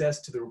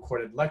access to the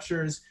recorded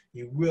lectures.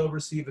 You will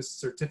receive a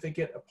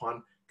certificate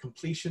upon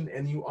completion,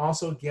 and you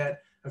also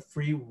get a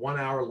free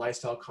 1-hour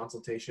lifestyle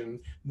consultation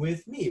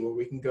with me, where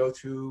we can go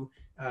through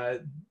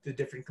the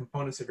different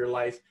components of your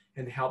life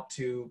and help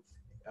to,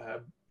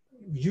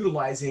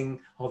 utilizing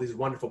all these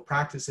wonderful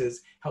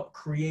practices, help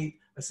create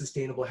a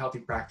sustainable, healthy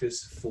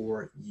practice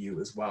for you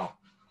as well.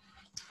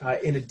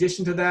 In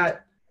addition to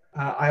that,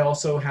 I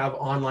also have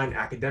online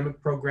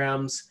academic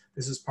programs.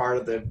 This is part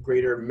of the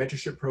greater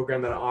mentorship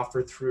program that I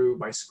offer through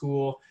my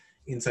school.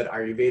 inside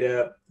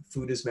Ayurveda,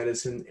 Food is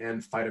Medicine,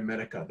 and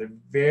Phytomedica. They're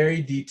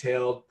very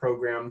detailed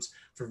programs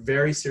for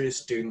very serious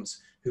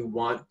students who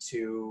want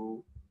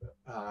to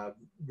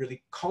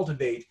really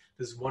cultivate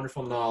this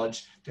wonderful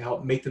knowledge to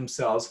help make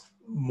themselves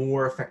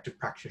more effective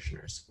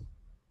practitioners.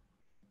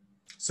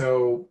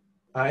 So,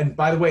 and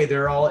by the way,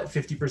 they're all at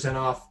 50%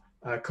 off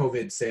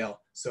COVID sale.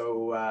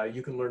 So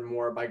you can learn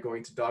more by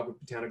going to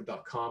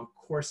dogwithbotanical.com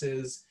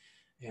courses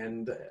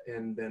and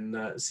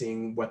then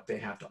seeing what they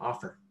have to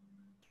offer.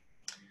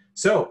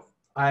 So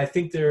I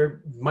think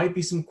there might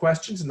be some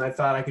questions, and I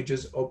thought I could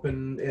just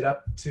open it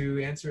up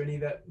to answer any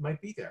that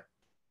might be there.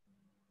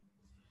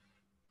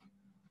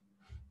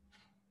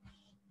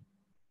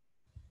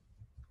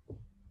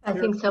 I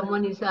think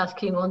someone is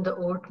asking on the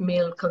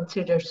oatmeal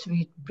considered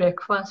sweet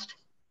breakfast.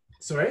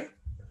 Sorry?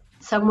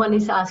 Someone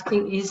is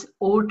asking, is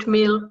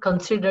oatmeal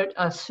considered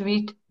a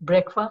sweet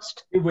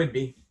breakfast? It would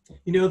be.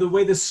 You know, the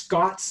way the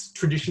Scots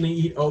traditionally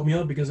eat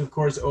oatmeal, because of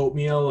course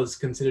oatmeal is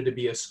considered to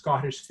be a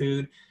Scottish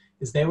food,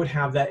 is they would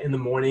have that in the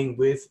morning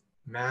with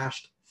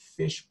mashed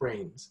fish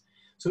brains.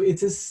 So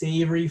it's a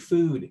savory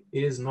food.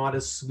 It is not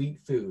a sweet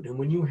food. And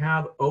when you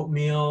have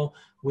oatmeal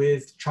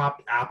with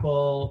chopped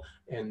apple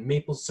and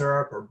maple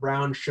syrup or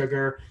brown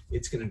sugar,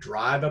 it's going to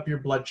drive up your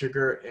blood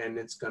sugar and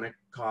it's going to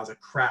cause a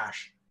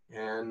crash.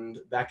 And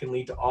that can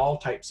lead to all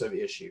types of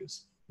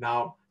issues.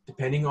 Now,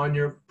 depending on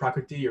your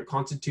prakriti, your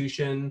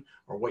constitution,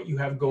 or what you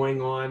have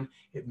going on,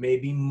 it may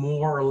be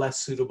more or less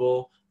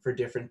suitable for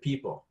different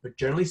people. But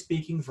generally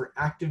speaking, for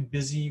active,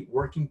 busy,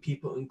 working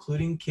people,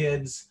 including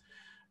kids,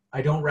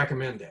 I don't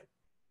recommend it.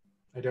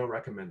 I don't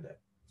recommend it.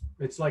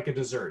 It's like a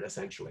dessert,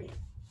 essentially.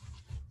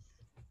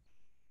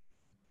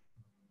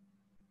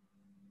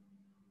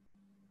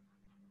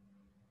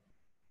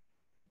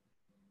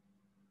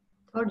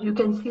 Todd, you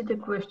can see the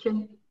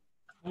question.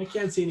 I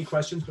can't see any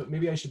questions, but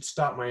maybe I should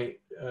stop my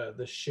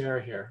the share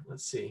here.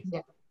 Let's see.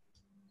 Yeah.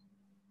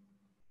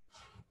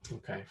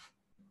 Okay.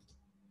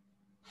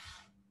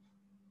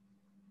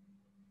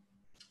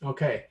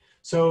 Okay.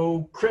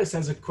 So Chris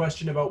has a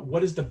question about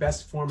what is the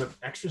best form of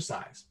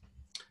exercise?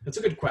 That's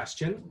a good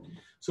question.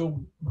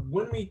 So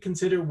when we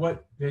consider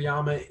what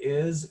Vyayama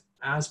is,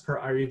 as per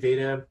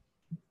Ayurveda,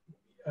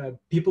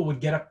 people would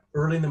get up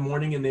early in the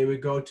morning and they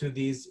would go to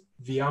these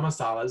Vyayama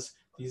salas.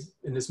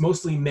 And it's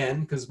mostly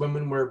men, because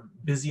women were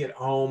busy at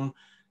home,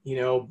 you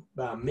know,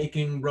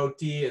 making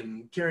roti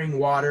and carrying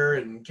water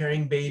and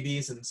carrying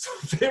babies, and so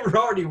they were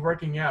already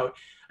working out.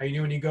 You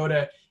know, when you go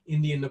to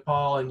India and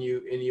Nepal and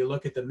you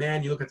look at the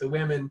men, you look at the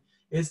women,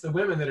 it's the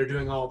women that are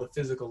doing all the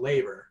physical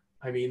labor.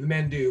 I mean, the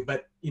men do,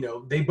 but you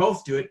know, they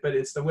both do it, but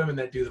it's the women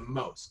that do the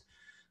most.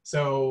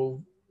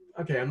 So,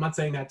 okay, I'm not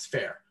saying that's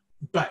fair,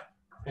 but,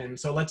 and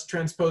so let's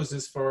transpose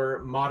this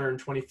for modern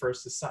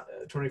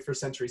 21st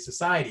century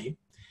society.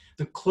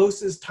 The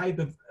closest type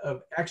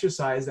of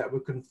exercise that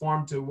would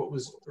conform to what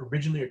was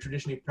originally or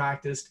traditionally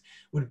practiced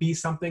would be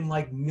something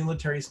like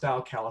military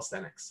style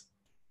calisthenics.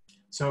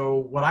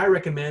 So what I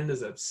recommend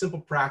as a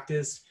simple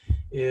practice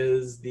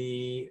is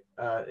the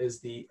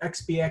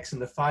XBX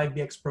and the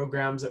 5BX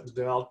programs that was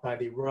developed by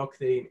the Royal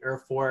Canadian Air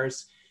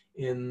Force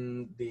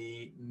in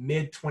the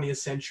mid 20th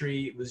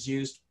century. It was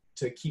used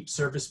to keep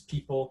service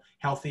people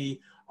healthy.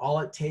 All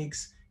it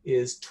takes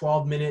is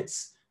 12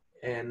 minutes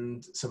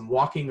and some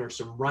walking or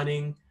some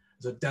running.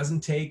 So it doesn't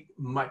take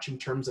much in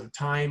terms of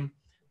time,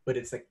 but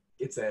it's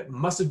a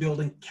muscle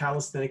building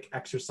calisthenic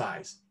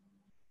exercise.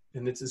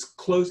 And it's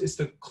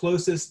the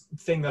closest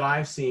thing that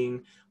I've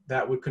seen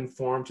that would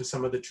conform to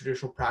some of the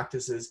traditional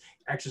practices,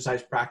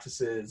 exercise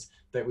practices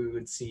that we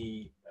would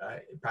see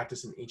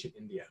practiced in ancient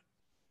India.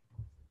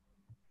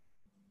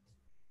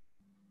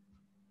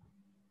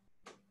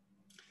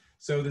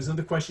 So there's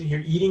another question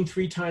here. Eating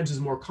 3 times is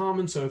more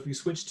common. So if we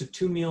switch to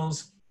 2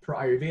 meals per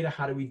Ayurveda,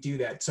 how do we do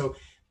that? So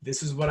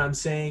this is what I'm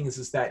saying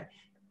is that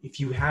if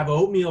you have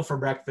oatmeal for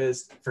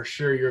breakfast, for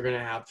sure you're going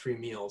to have 3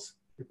 meals.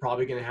 You're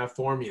probably going to have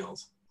 4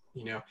 meals,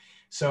 you know.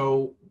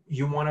 So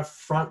you want to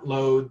front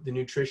load the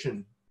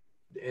nutrition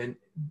and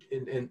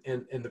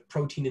the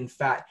protein and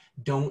fat.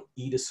 Don't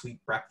eat a sweet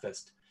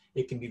breakfast.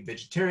 It can be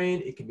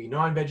vegetarian, it can be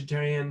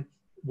non-vegetarian,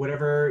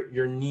 whatever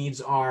your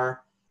needs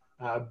are.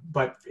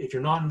 But if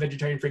you're not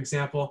vegetarian, for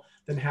example,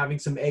 then having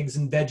some eggs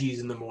and veggies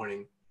in the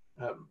morning.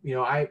 You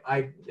know,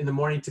 I in the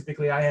morning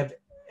typically I have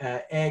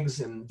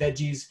eggs and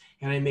veggies,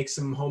 and I make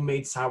some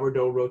homemade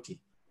sourdough roti,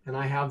 and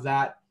I have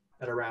that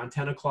at around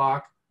 10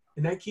 o'clock,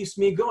 and that keeps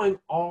me going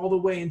all the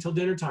way until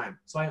dinner time.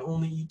 So I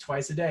only eat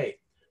twice a day.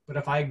 But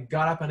if I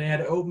got up and I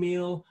had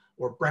oatmeal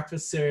or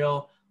breakfast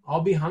cereal,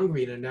 I'll be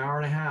hungry in an hour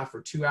and a half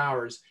or 2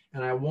 hours,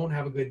 and I won't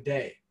have a good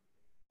day.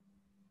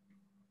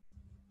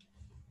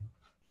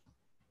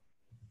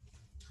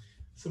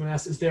 Someone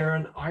asked, is there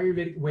an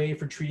Ayurvedic way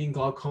for treating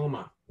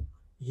glaucoma?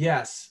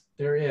 Yes,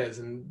 there is,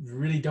 and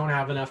really don't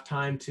have enough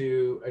time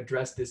to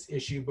address this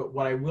issue. But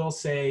what I will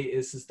say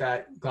is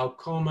that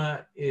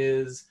glaucoma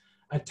is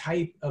a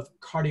type of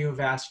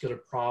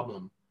cardiovascular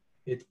problem.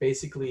 It's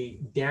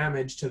basically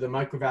damage to the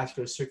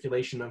microvascular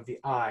circulation of the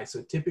eye.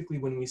 So typically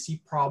when we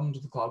see problems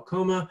with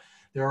glaucoma,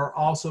 there are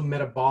also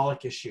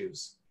metabolic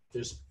issues.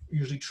 There's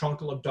usually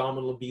truncal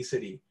abdominal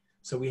obesity.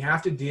 So we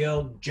have to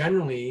deal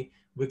generally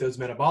with those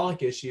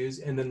metabolic issues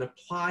and then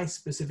apply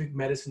specific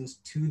medicines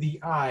to the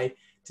eye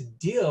to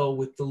deal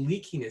with the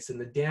leakiness and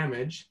the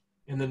damage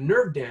and the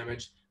nerve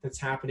damage that's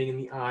happening in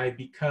the eye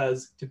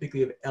because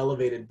typically of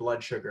elevated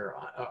blood sugar,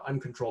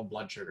 uncontrolled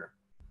blood sugar.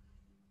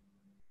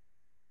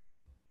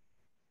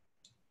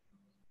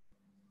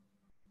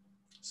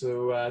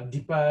 So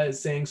Deepa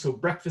is saying, so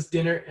breakfast,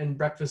 dinner, and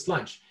breakfast,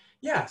 lunch.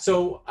 Yeah,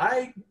 so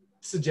I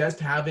suggest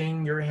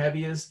having your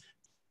heaviest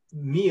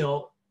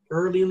meal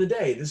early in the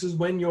day. This is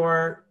when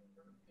you're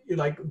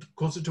like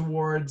closer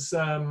towards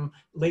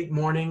late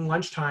morning,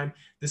 lunchtime.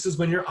 This is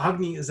when your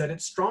Agni is at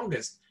its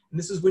strongest. And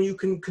this is when you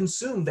can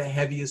consume the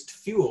heaviest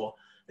fuel.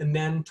 And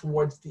then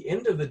towards the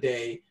end of the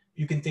day,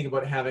 you can think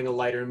about having a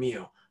lighter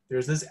meal.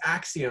 There's this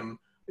axiom,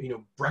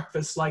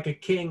 breakfast like a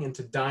king and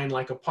to dine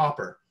like a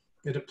pauper.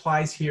 It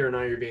applies here in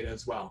Ayurveda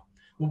as well.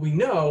 What we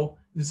know,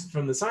 this is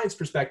from the science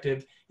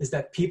perspective, is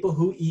that people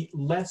who eat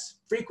less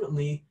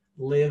frequently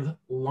live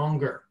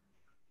longer.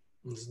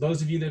 And so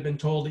those of you that have been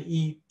told to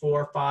eat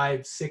 4,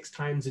 5, 6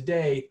 times a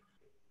day,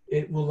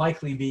 it will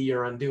likely be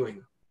your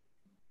undoing.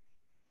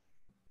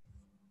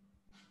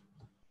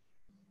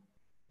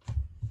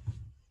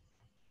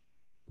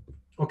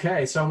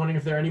 Okay, so I'm wondering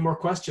if there are any more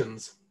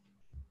questions.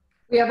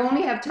 We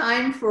only have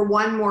time for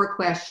one more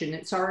question.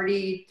 It's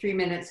already 3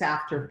 minutes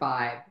after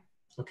 5.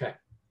 Okay. Are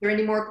there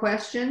any more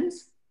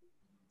questions?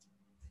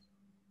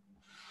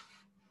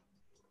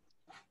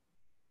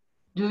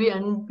 Do we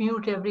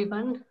unmute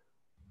everyone?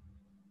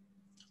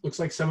 Looks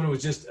like someone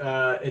was just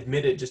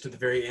admitted just at the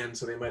very end,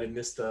 so they might have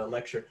missed the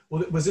lecture.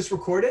 Well, was this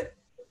recorded?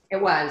 It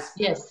was.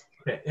 Yes.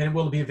 Okay, and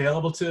will it be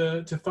available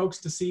to folks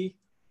to see?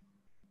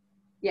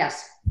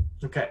 Yes.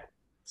 Okay,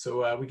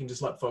 so we can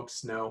just let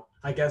folks know.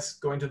 I guess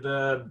going to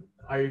the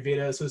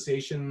Ayurveda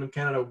Association of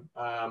Canada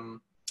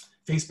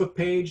Facebook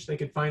page, they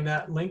could find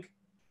that link.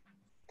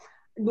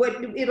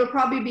 It'll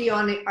probably be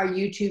on our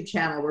YouTube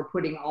channel. We're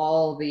putting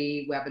all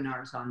the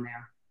webinars on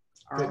there.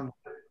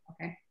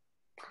 Okay.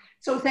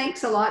 So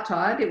thanks a lot,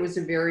 Todd. It was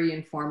a very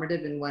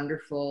informative and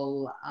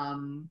wonderful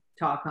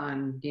talk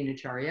on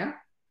Dinacharya.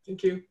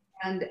 Thank you.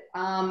 And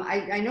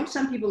I know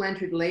some people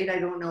entered late. I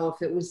don't know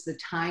if it was the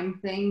time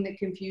thing that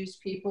confused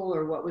people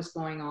or what was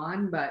going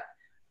on, but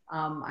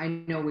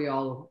I know we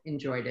all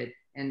enjoyed it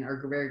and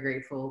are very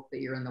grateful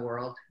that you're in the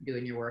world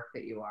doing your work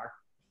that you are.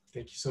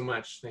 Thank you so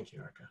much. Thank you,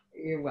 Arka.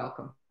 You're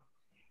welcome.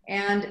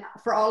 And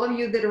for all of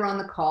you that are on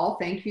the call,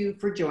 thank you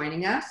for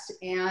joining us.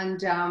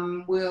 And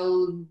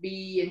we'll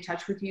be in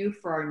touch with you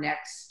for our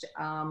next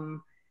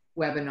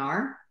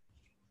webinar.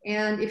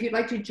 And if you'd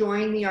like to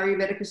join the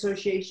Ayurvedic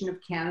Association of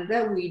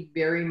Canada, we'd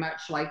very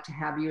much like to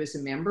have you as a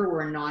member.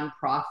 We're a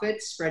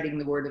nonprofit spreading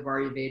the word of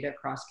Ayurveda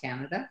across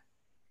Canada,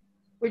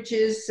 which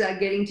is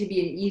getting to be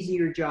an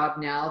easier job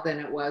now than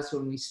it was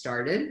when we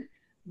started.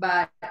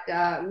 But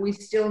we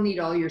still need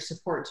all your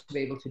support to be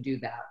able to do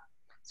that.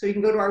 So you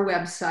can go to our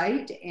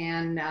website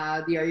and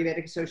the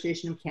Ayurvedic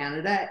Association of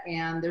Canada,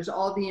 and there's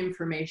all the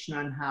information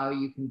on how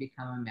you can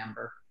become a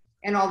member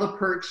and all the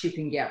perks you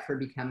can get for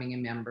becoming a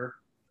member.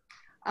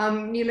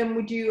 Neelam,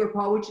 or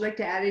Paul, would you like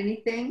to add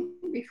anything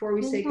before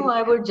we say goodbye?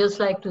 I would just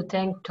like to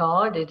thank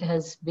Todd.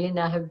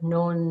 I have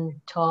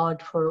known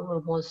Todd for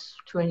almost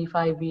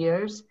 25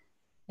 years.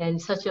 And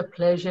such a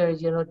pleasure,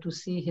 to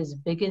see his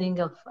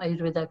beginning of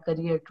Ayurveda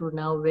career to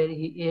now where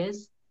he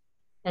is.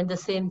 And the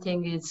same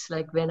thing is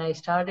like when I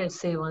started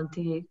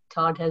Sevanti,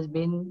 Todd has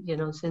been,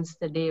 since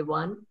the day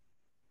one.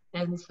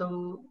 And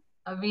so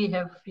we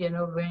have,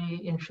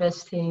 very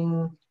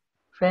interesting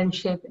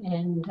friendship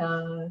and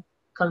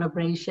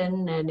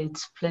collaboration, and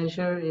it's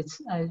pleasure.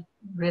 I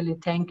really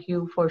thank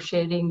you for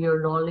sharing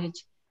your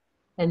knowledge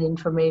and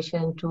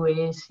information to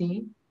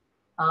AAC.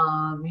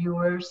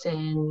 Viewers,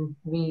 and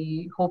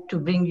we hope to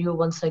bring you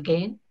once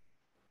again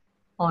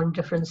on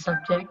different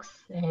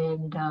subjects.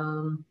 And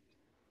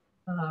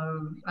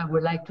I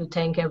would like to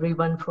thank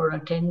everyone for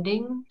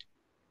attending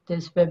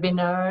this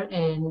webinar,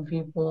 and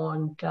we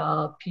want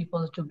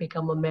people to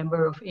become a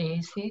member of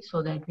AAC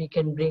so that we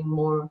can bring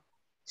more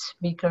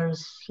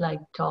speakers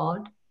like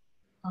Todd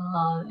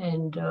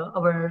and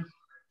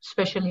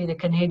especially the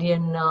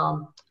Canadian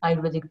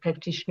Ayurvedic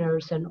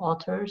practitioners and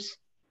authors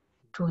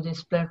to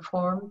this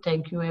platform.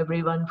 Thank you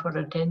everyone for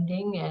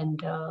attending, and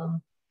I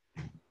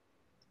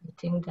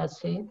think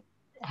that's it.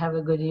 Have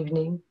a good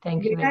evening.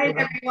 Thank you. Good night,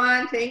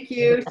 everyone. Thank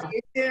you.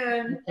 See you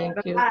soon. Thank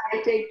you. Bye.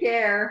 Take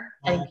care.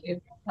 Thank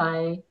you.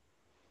 Bye.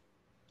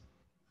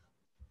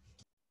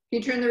 Can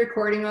you turn the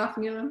recording off,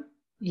 Neelam?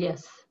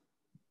 Yes.